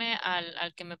pasarme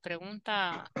al que me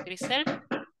pregunta Grisel.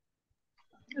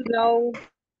 No.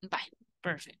 Bye.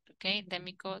 Perfect. Okay, let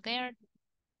me go there.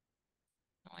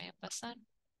 Voy a pasar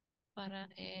para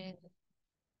el...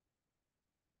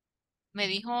 Me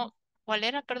dijo, ¿cuál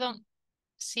era? Perdón.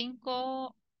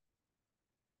 5.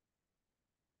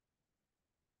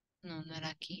 No, no era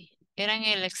aquí. Era en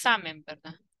el examen,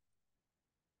 ¿verdad?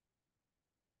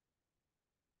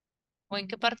 ¿O en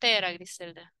qué parte era,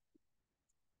 Griselda?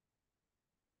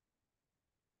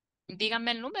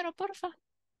 Dígame el número, porfa.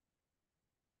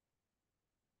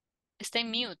 Está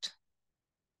en mute.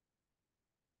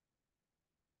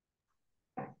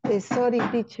 Sorry,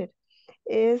 teacher.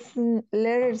 Es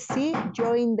letter C,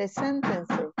 join the sentence.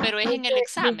 Pero es en el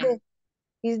examen.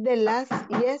 Is the last,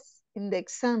 yes, in the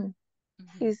exam.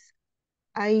 Ujú.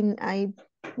 I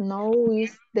know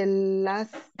is the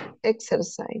last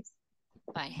exercise.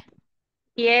 Vaya,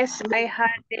 Yes, I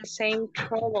had the same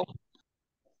trouble.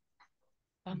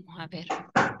 vamos a ver.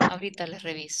 Ahorita les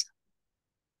reviso.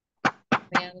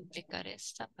 Voy a duplicar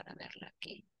esta para verla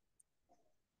aquí.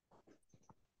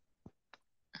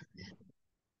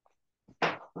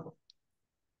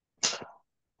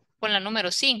 Con la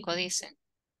número 5, dicen.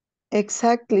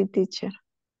 Exactly, teacher.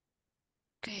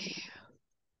 Ok.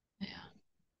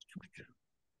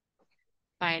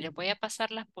 Vale, les voy a pasar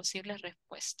las posibles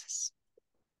respuestas.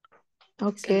 Se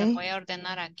las Okay. voy a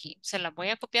ordenar aquí. Se las voy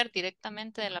a copiar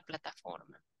directamente de la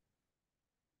plataforma.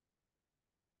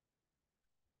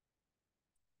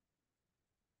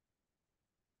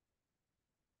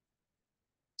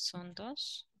 Son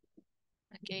 2.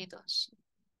 Aquí hay 2.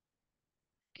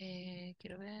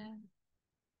 Quiero ver.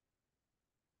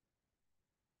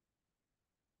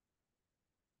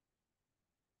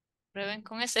 Prueben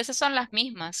con esas. Esas son las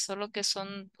mismas, solo que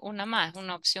son una más,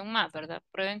 una opción más, ¿verdad?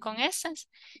 Prueben con esas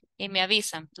y me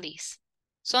avisan, please.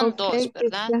 Son 2, Okay,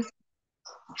 ¿verdad? teacher.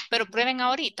 Pero prueben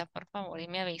ahorita, por favor, y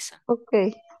me avisan.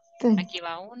 Okay. Thank Aquí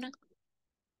va una.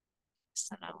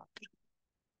 Esta la otra.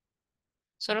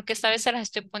 Solo que esta vez se las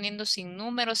estoy poniendo sin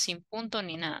números, sin punto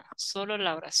ni nada. Solo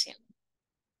la oración.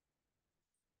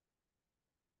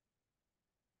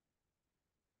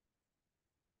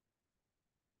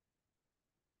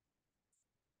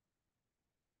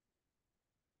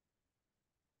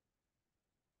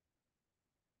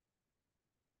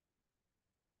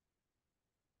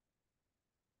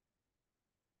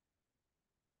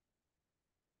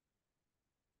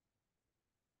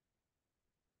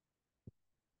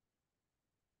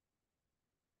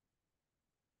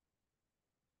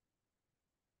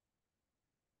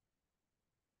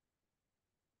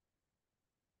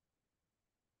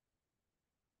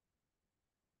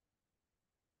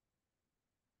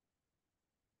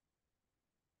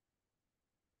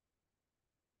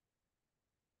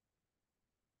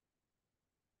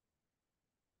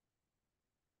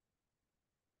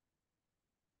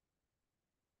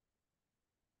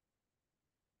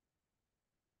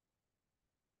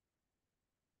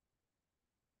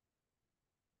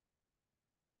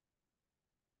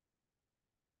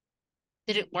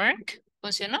 Did it work?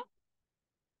 ¿Funcionó?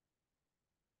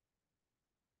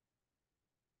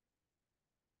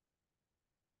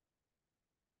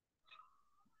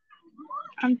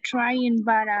 I'm trying,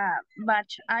 but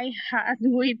I had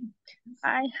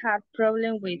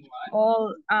problem with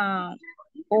all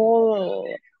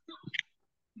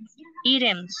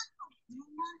items.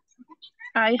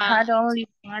 I had only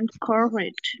one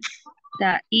correct.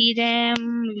 The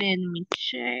item, let me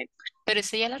check. Pero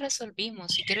esa ya la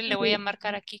resolvimos. Si quieren le voy a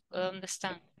marcar aquí dónde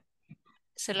están.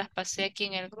 Se las pasé aquí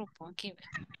en el grupo. Aquí ve.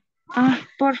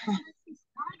 Porfa.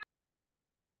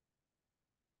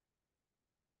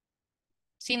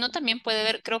 Si no, también puede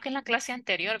ver. Creo que en la clase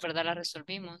anterior, ¿verdad? La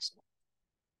resolvimos.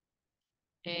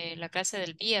 La clase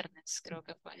del viernes, creo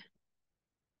que fue.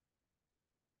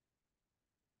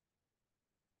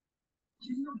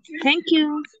 Thank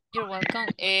you. You're welcome.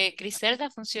 Griselda,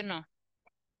 funcionó.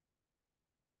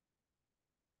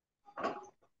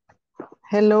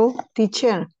 Hello,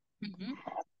 teacher. Ujú.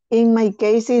 In my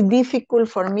case, it's difficult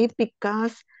for me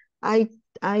because I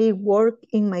work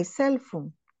in my cell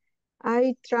phone.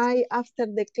 I try after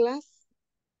the class.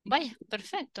 Vaya,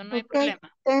 perfecto, no hay Okay,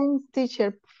 problema. thanks,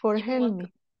 teacher, for You're helping me.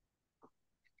 welcome.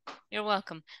 You're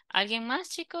welcome. ¿Alguien más,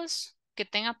 chicos, que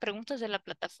tenga preguntas de la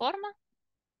plataforma?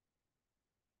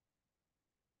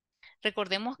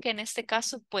 Recordemos que en este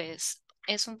caso, pues,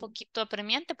 es un poquito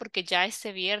apremiante porque ya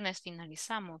este viernes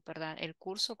finalizamos, ¿verdad? El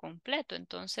curso completo.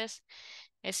 Entonces,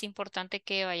 es importante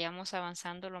que vayamos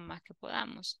avanzando lo más que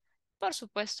podamos. Por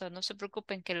supuesto, no se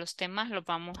preocupen que los temas los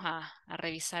vamos a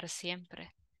revisar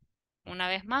siempre. Una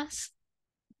vez más,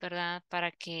 ¿verdad?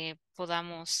 Para que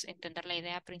podamos entender la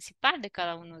idea principal de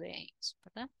cada uno de ellos,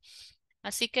 ¿verdad?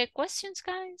 Así que, questions,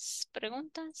 guys,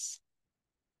 preguntas,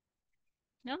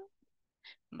 ¿no?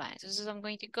 Vale, entonces I'm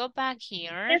going to go back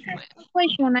here. I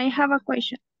have a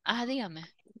question. Dígame.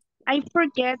 I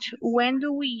forget when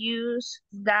do we use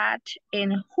that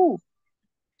and who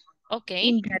Okay.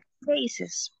 in that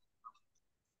cases.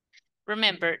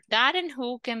 Remember, that and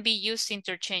who can be used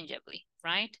interchangeably,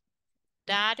 right?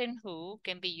 That and who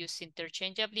can be used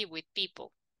interchangeably with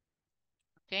people.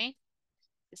 Okay.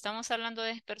 Estamos hablando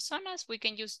de personas, we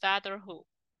can use that or who.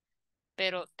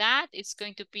 Pero that is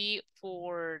going to be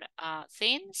for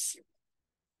things,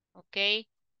 okay,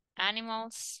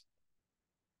 animals,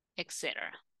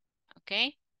 etc.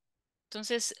 Okay.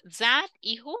 Entonces, that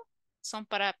y who son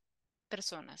para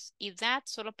personas y that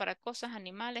solo para cosas,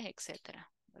 animales, etc.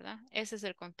 ¿Verdad? Ese es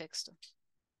el contexto.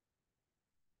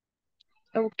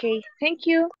 Okay, thank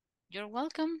you. You're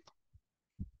welcome.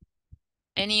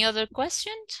 Any other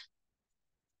questions?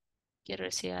 Quiero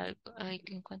ver si hay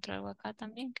que encontrar algo acá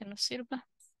también que nos sirva.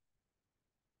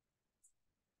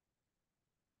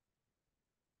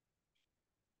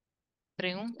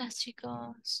 Preguntas,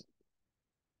 chicos.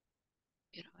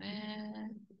 Quiero ver.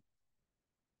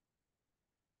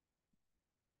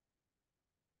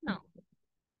 No.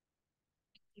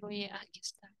 Aquí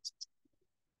está.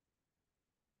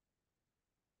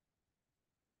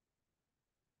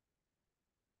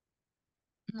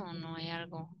 No, no hay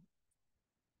algo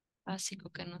básico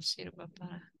que nos sirva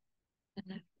para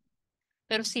tener.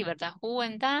 Pero sí, ¿verdad? Who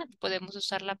and that podemos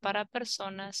usarla para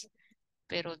personas,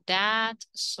 pero that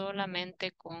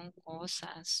solamente con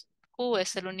cosas. Who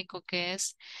es el único que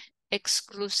es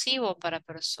exclusivo para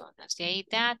personas. De ahí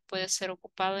that puede ser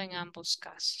ocupado en ambos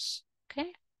casos. ¿Ok?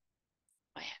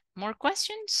 Vaya. More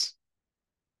questions?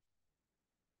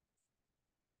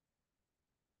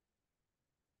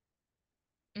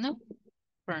 No.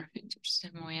 Perfect.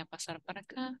 Entonces me voy a pasar para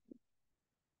acá.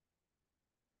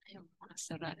 Y vamos a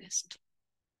cerrar esto.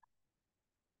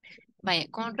 Vaya,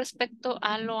 con respecto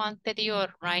a lo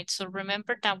anterior, right? So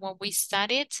remember that what we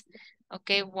studied,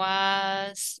 okay,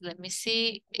 was, let me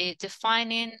see,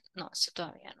 defining, no, eso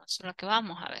todavía no, eso es lo que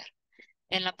vamos a ver.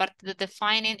 En la parte de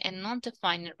defining and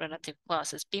non-defining relative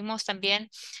clauses. Vimos también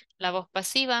la voz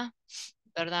pasiva,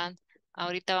 ¿verdad?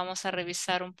 Ahorita vamos a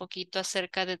revisar un poquito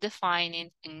acerca de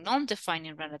defining and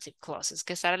non-defining relative clauses,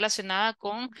 que está relacionada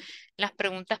con las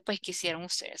preguntas pues que hicieron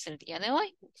ustedes el día de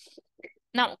hoy.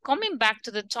 Now, coming back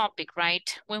to the topic, right?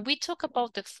 When we talk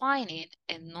about defining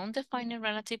and non-defining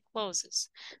relative clauses,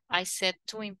 I said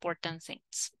two important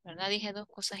things, ¿verdad? Dije dos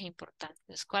cosas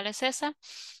importantes. ¿Cuál es esa?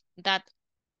 That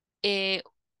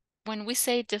when we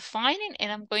say defining,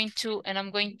 and I'm going to,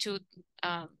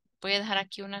 voy a dejar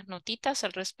aquí unas notitas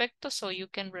al respecto so you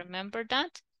can remember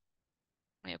that.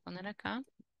 Voy a poner acá.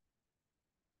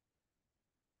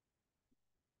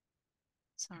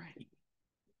 Sorry.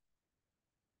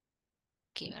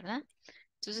 Aquí, ¿verdad?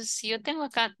 Entonces, si yo tengo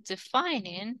acá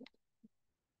defining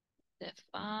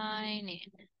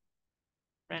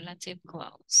relative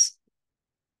clause.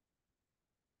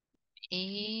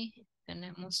 Y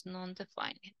tenemos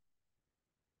non-defining.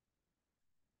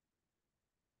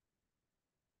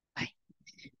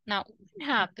 Now, what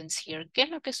happens here? ¿Qué es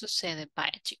lo que sucede?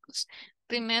 Vaya, chicos.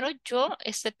 Primero yo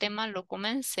este tema lo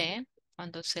comencé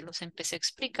cuando se los empecé a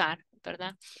explicar,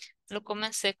 ¿verdad? Lo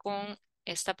comencé con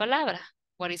esta palabra.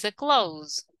 What is a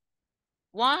clause?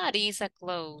 What is a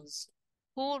clause?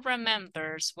 Who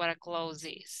remembers what a clause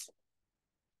is?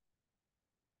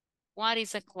 What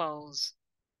is a clause?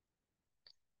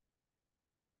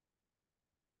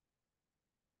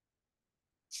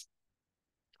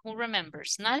 Who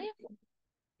remembers? ¿Nadie?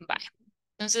 Vaya.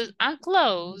 Entonces, a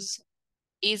clause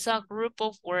is a group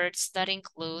of words that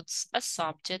includes a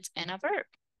subject and a verb.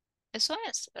 Eso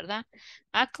es, ¿verdad?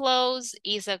 A clause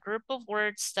is a group of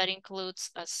words that includes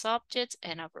a subject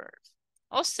and a verb.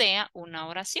 O sea, una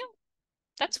oración.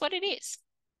 That's what it is.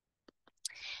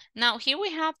 Now, here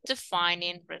we have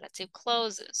defining relative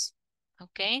clauses,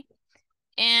 okay?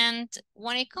 And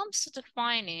when it comes to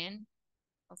defining,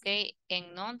 okay,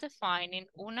 en non-defining,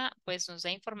 una pues nos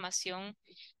da información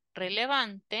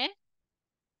relevante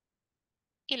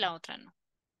y la otra no.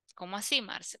 ¿Cómo así,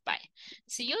 Marce? Vaya.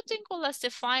 Si yo tengo las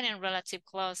defining relative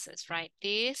clauses, right?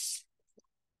 This,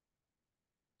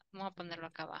 vamos a ponerlo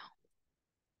acá abajo.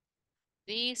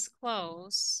 This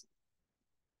clause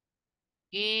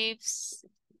gives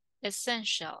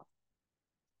essential.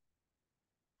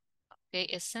 Okay,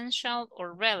 essential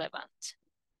or relevant.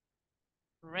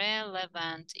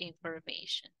 Relevant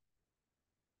information.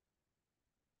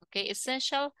 Okay,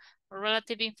 essential or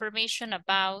relative information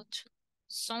about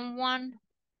someone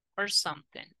or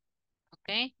something.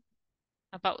 Okay,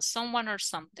 about someone or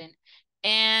something.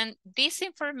 And this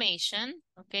information,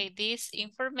 okay, this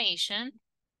information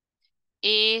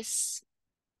is,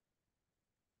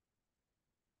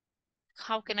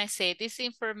 how can I say, this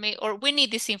information, or we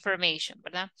need this information,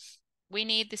 ¿verdad? We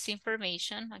need this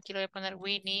information. Aquí lo voy a poner,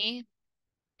 we need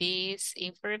this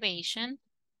information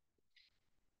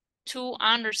to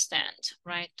understand,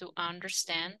 right? To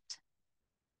understand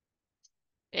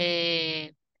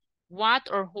what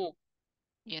or who,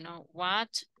 you know,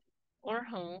 what or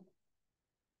who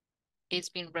is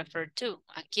being referred to.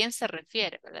 ¿A quién se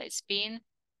refiere, verdad? It's being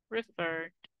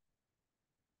referred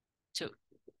to,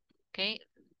 ¿ok?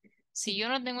 Si yo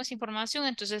no tengo esa información,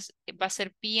 entonces va a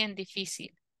ser bien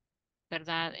difícil,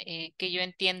 ¿verdad? Que yo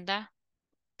entienda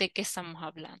de qué estamos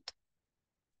hablando.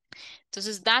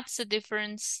 Entonces, that's the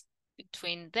difference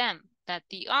between them. That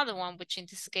the other one, which in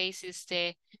this case is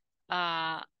the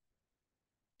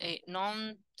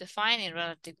non-defining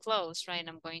relative clause, right?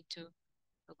 I'm going to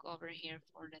look over here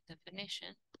for the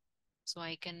definition so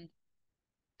I can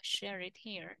share it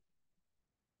here.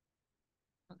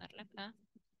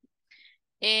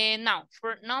 Now,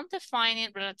 for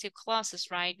non-defining relative clauses,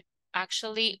 right?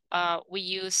 Actually, we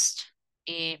used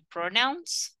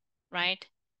pronouns, right?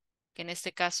 Que en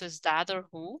este caso es that or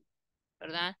who,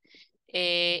 ¿verdad?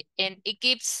 And it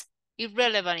gives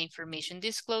irrelevant information.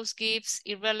 This clause gives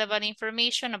irrelevant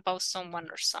information about someone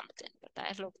or something, ¿verdad?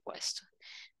 Es lo opuesto.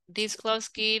 This clause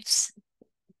gives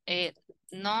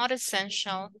not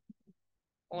essential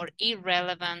or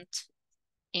irrelevant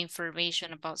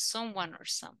information about someone or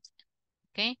something,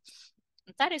 okay?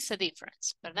 That is a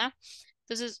difference, ¿verdad?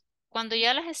 Entonces, cuando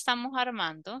ya las estamos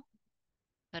armando,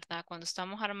 ¿verdad? Cuando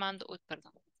estamos armando, uy,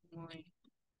 perdón,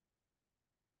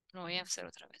 lo voy a hacer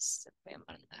otra vez, se voy a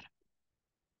mandar.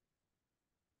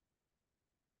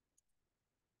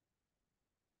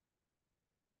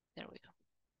 There we go.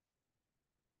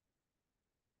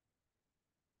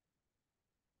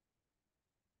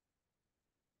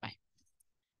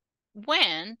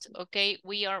 went, okay,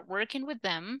 we are working with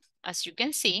them, as you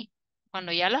can see.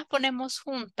 Cuando ya las ponemos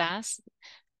juntas,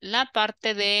 la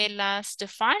parte de las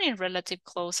defining relative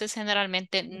clauses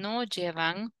generalmente no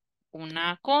llevan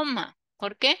una coma.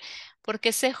 ¿Por qué? Porque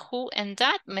ese who and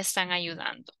that me están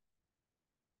ayudando.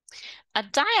 A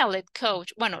dialect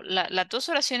coach, bueno, las dos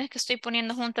oraciones que estoy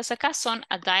poniendo juntas acá son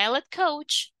a dialect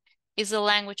coach is a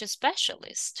language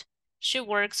specialist. She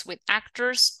works with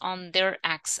actors on their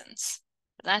accents.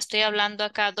 ¿Verdad? Estoy hablando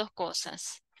acá dos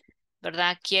cosas,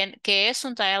 ¿verdad? ¿Qué es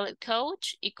un dialect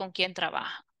coach y con quién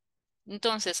trabaja?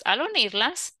 Entonces, al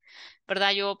unirlas,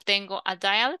 ¿verdad? Yo obtengo a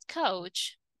dialect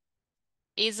coach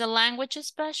is a language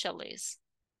specialist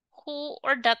who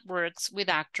or that works with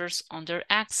actors on their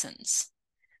accents.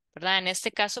 ¿Verdad? En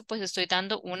este caso, pues estoy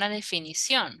dando una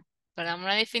definición, ¿verdad?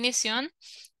 Una definición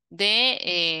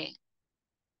de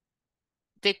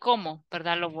cómo,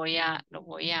 ¿verdad? Le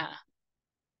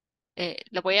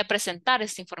voy a presentar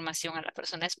esta información a la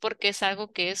persona. Es porque es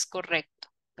algo que es correcto,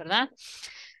 ¿verdad?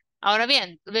 Ahora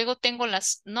bien, luego tengo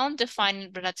las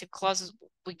non-defining relative clauses.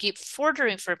 We give further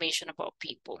information about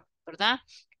people, ¿verdad?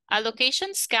 A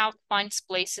location scout finds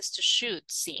places to shoot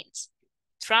scenes.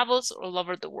 Travels all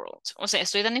over the world. O sea,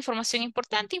 estoy dando información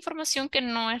importante, información que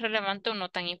no es relevante o no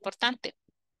tan importante.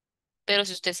 Pero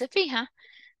si usted se fija,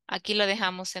 aquí lo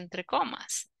dejamos entre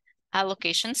comas. A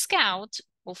location scout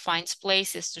who finds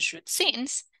places to shoot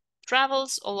scenes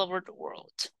travels all over the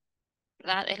world.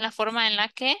 ¿Verdad? Es la forma en la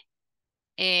que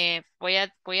voy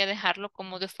a dejarlo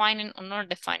como defining o not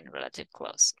defining relative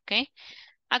clause. ¿Ok?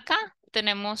 Acá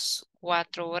tenemos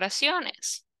 4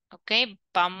 oraciones. ¿Ok?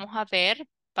 Vamos a ver,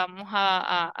 vamos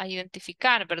a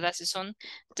identificar, ¿verdad? Si son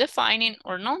defining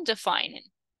or non-defining.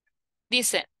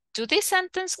 Dice, do this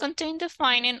sentence contain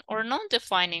defining or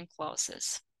non-defining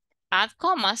clauses? Add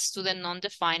commas to the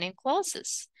non-defining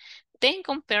clauses. Then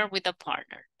compare with a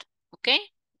partner. ¿Ok?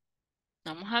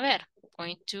 Vamos a ver.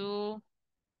 Going to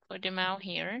put them out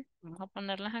here. Vamos a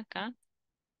ponerlas acá.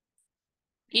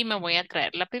 Y me voy a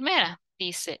traer la primera.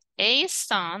 Dice, a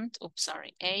stunt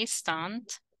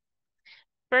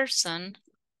person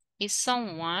is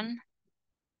someone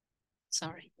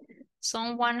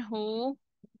who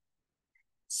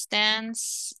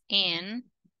stands in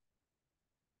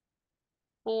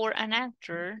for an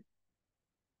actor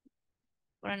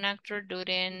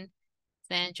during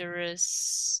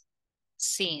dangerous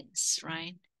scenes,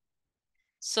 right?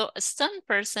 So a stunt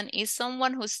person is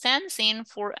someone who stands in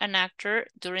for an actor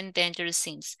during dangerous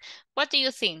scenes. What do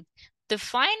you think?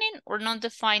 Defining or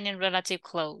non-defining relative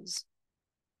clause?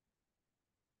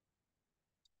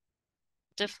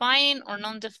 Defining or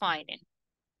non-defining?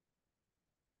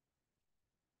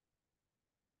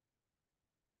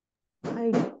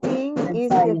 I think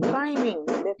it's defining.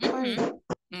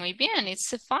 Muy bien, it's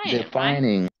defining,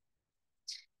 Defining. right?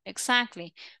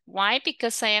 Exactly. Why?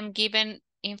 Because I am given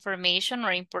information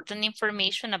or important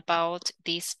information about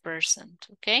this person,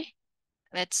 okay?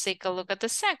 Let's take a look at the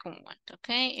second one,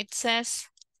 okay? It says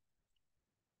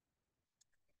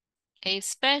a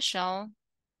special,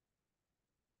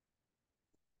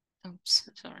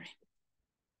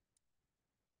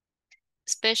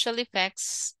 special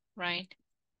effects, right?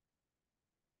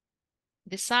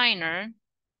 Designer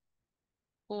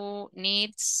who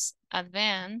needs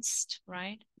advanced,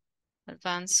 right?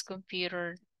 Advanced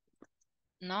computer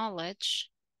knowledge.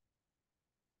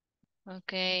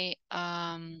 Okay,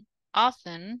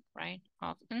 often, right?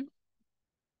 Often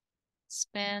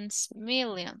spends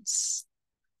millions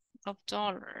of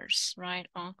dollars, right?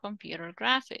 On computer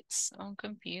graphics,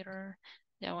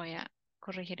 ya voy a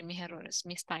corregir mis errores,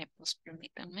 mis typos,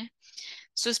 permítanme.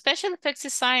 So special effects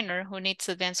designer who needs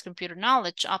advanced computer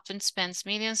knowledge often spends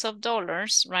millions of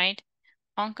dollars, right?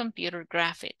 On computer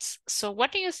graphics. So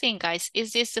what do you think, guys?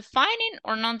 Is this defining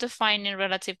or non-defining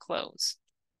relative clause?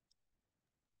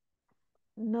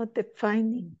 Not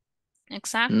defining.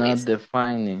 Exactly. Not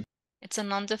defining. It's a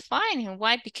non-defining.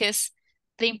 Why? Because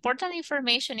the important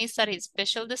information is that a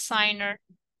special designer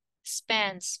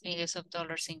spends millions of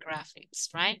dollars in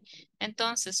graphics, right?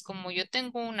 Entonces, como yo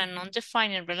tengo una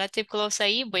non-defining relative clause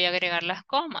ahí, voy a agregar las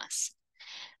comas.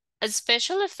 A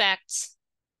special effects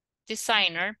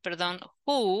designer, perdón,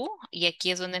 who, y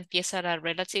aquí es donde empieza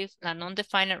la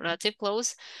non-defined relative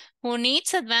clause, who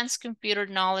needs advanced computer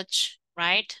knowledge,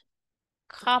 right?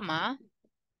 Comma,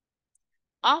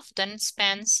 often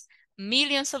spends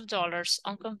millions of dollars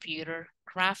on computer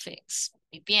graphics.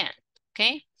 Muy bien,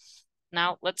 okay?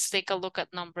 Now let's take a look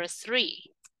at number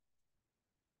 3.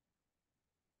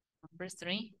 Number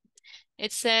 3.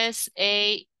 It says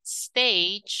a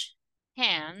stage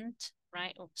hand,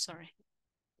 right? Oh, sorry.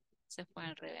 Se fue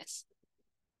al revés.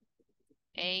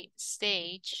 A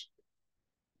stage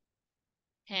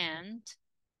hand,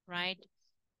 right,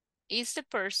 is the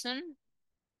person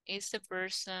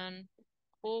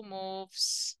who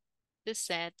moves the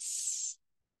sets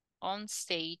on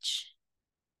stage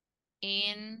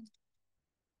in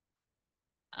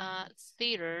a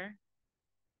theater,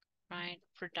 right,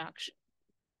 production.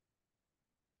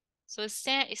 So a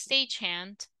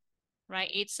stagehand, right,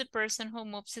 it's the person who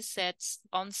moves the sets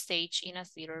on stage in a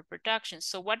theater production.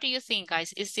 So what do you think,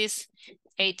 guys? Is this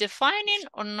a defining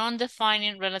or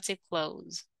non-defining relative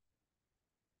clause?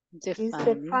 It's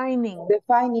Defining. defining.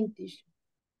 Defining, teacher.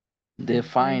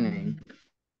 Defining.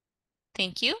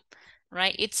 Thank you.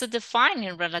 Right, it's a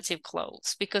defining relative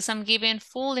clause because I'm giving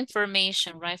full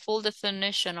information, right, full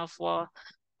definition of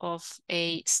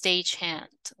a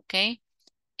stagehand, okay?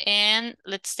 And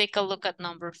let's take a look at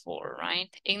number 4, right?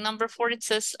 In number 4, it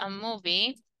says a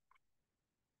movie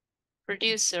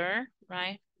producer,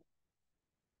 right,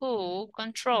 who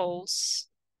controls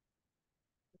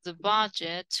the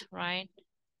budget, right?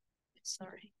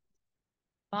 Sorry,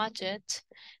 budget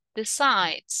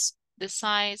decides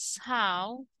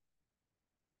how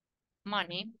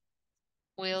money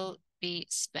will be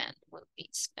spent.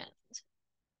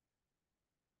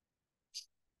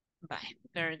 Bye.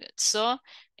 Very good. So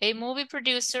a movie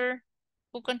producer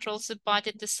who controls the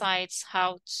budget decides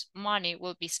how money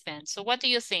will be spent. So what do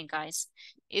you think, guys?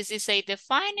 Is this a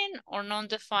defining or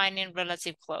non-defining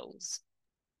relative clause?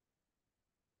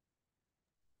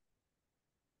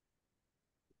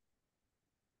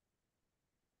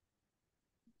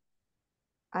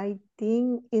 I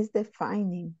think it's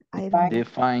defining. I don't know.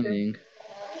 Defining.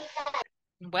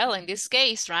 Well, in this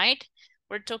case, right,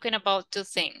 we're talking about two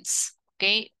things.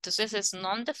 Okay, entonces es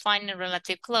non-defining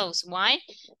relative clause. Why?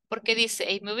 Porque dice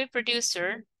a movie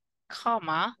producer,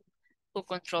 comma, who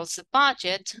controls the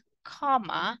budget,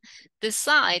 comma,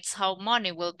 decides how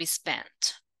money will be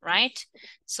spent, right?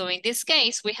 So in this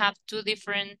case, we have two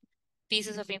different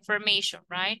pieces of information,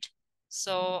 right?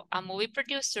 So a movie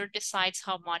producer decides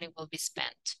how money will be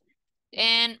spent.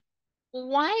 And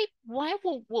why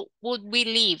would we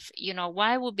leave, you know,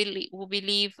 why would we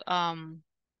leave,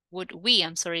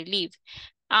 leave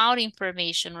out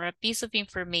information or a piece of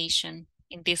information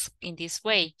in this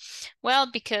way? Well,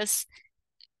 because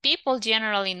people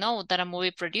generally know that a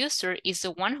movie producer is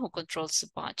the one who controls the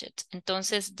budget.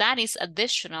 Entonces, that is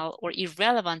additional or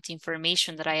irrelevant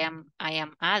information that I am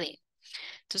adding.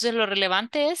 Entonces, lo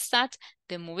relevante es that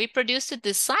the movie producer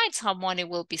decides how money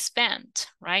will be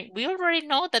spent, right? We already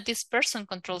know that this person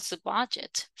controls the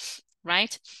budget,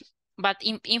 right? But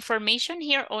information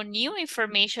here or new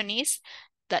information is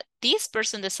that this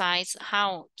person decides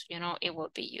how, you know, it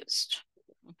will be used.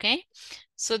 Okay,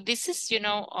 so this is, you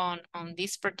know, on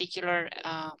this particular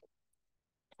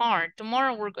part.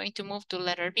 Tomorrow we're going to move to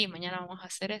letter B. Mañana vamos a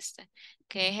hacer este,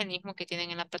 que es el mismo que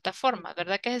tienen en la plataforma.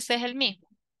 ¿Verdad que ese es el mismo?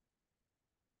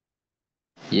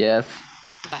 Yes.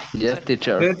 Bye. Yes,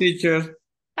 teacher. Yeah, teacher.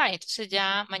 Bye. Entonces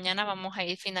ya mañana vamos a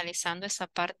ir finalizando esa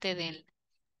parte del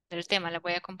tema. Le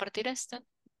voy a compartir esto.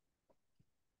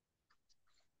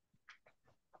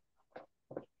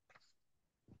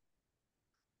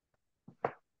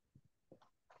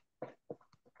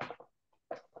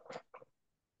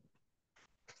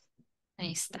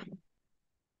 Ahí está.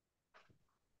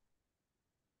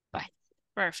 Bye.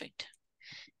 Perfect.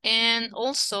 And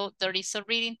also there is a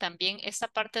reading también. Esta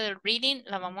parte del reading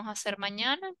la vamos a hacer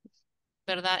mañana,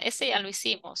 ¿verdad? Ese ya lo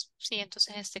hicimos. Sí,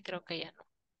 entonces este creo que ya no.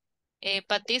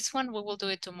 But this one we will do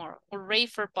it tomorrow. Hooray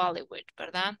for Bollywood,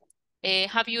 ¿verdad?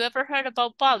 Have you ever heard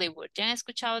about Bollywood? ¿Ya han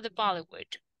escuchado de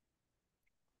Bollywood?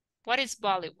 What is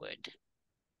Bollywood?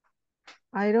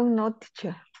 I don't know,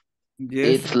 teacher.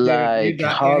 Yes, It's like India.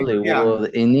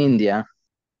 Hollywood in India.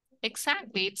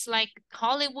 Exactly. It's like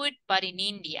Hollywood, but in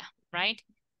India, right?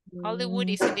 Hollywood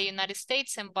is in the United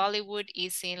States and Bollywood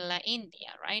is in La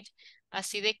India, right?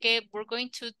 Así de que we're going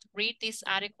to read this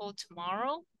article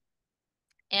tomorrow.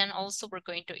 And also we're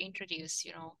going to introduce,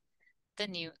 you know, the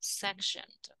new section,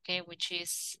 okay, which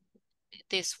is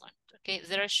this one, okay?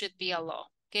 There should be a law,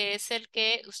 que es el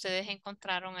que ustedes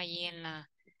encontraron allí en la,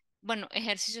 bueno,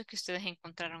 ejercicios que ustedes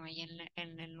encontraron allí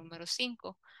en el número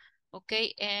 5, ok,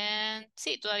 and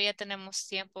sí, todavía tenemos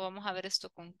tiempo, vamos a ver esto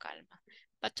con calma.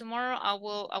 But tomorrow I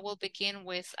will begin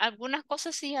with, algunas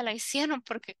cosas sí ya la hicieron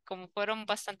porque como fueron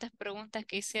bastantes preguntas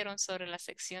que hicieron sobre la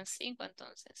sección 5,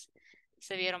 entonces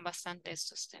se vieron bastante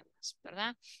estos temas,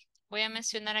 ¿verdad? Voy a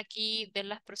mencionar aquí de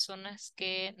las personas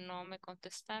que no me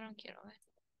contestaron, quiero ver.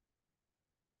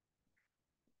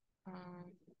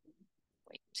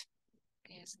 Wait,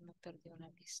 que ya se me perdió la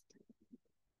lista.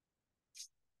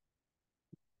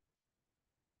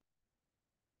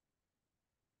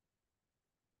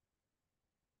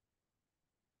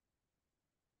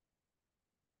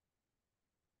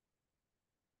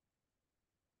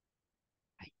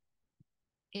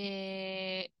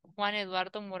 Juan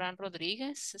Eduardo Morán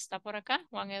Rodríguez, ¿está por acá?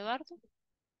 Juan Eduardo.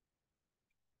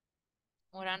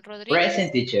 Morán Rodríguez.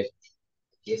 Present, teacher.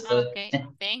 Aquí estoy.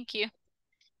 Ok, thank you.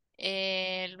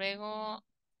 Luego,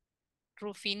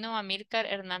 Rufino Amílcar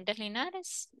Hernández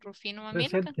Linares. Rufino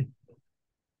Amílcar. Presente.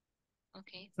 Ok,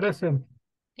 Present.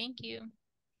 thank you.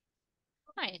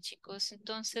 Vaya, chicos,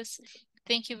 entonces,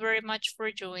 thank you very much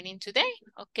for joining today.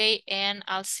 Okay, and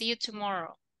I'll see you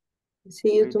tomorrow.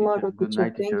 See you Okay, tomorrow, teacher. Good teacher.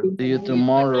 night, Thank teacher. you. See you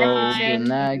tomorrow. Bye. Good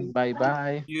night.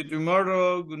 Bye-bye. See you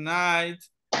tomorrow. Good night.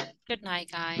 Good night,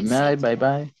 Good guys. night.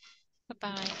 Bye-bye.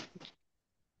 Bye-bye.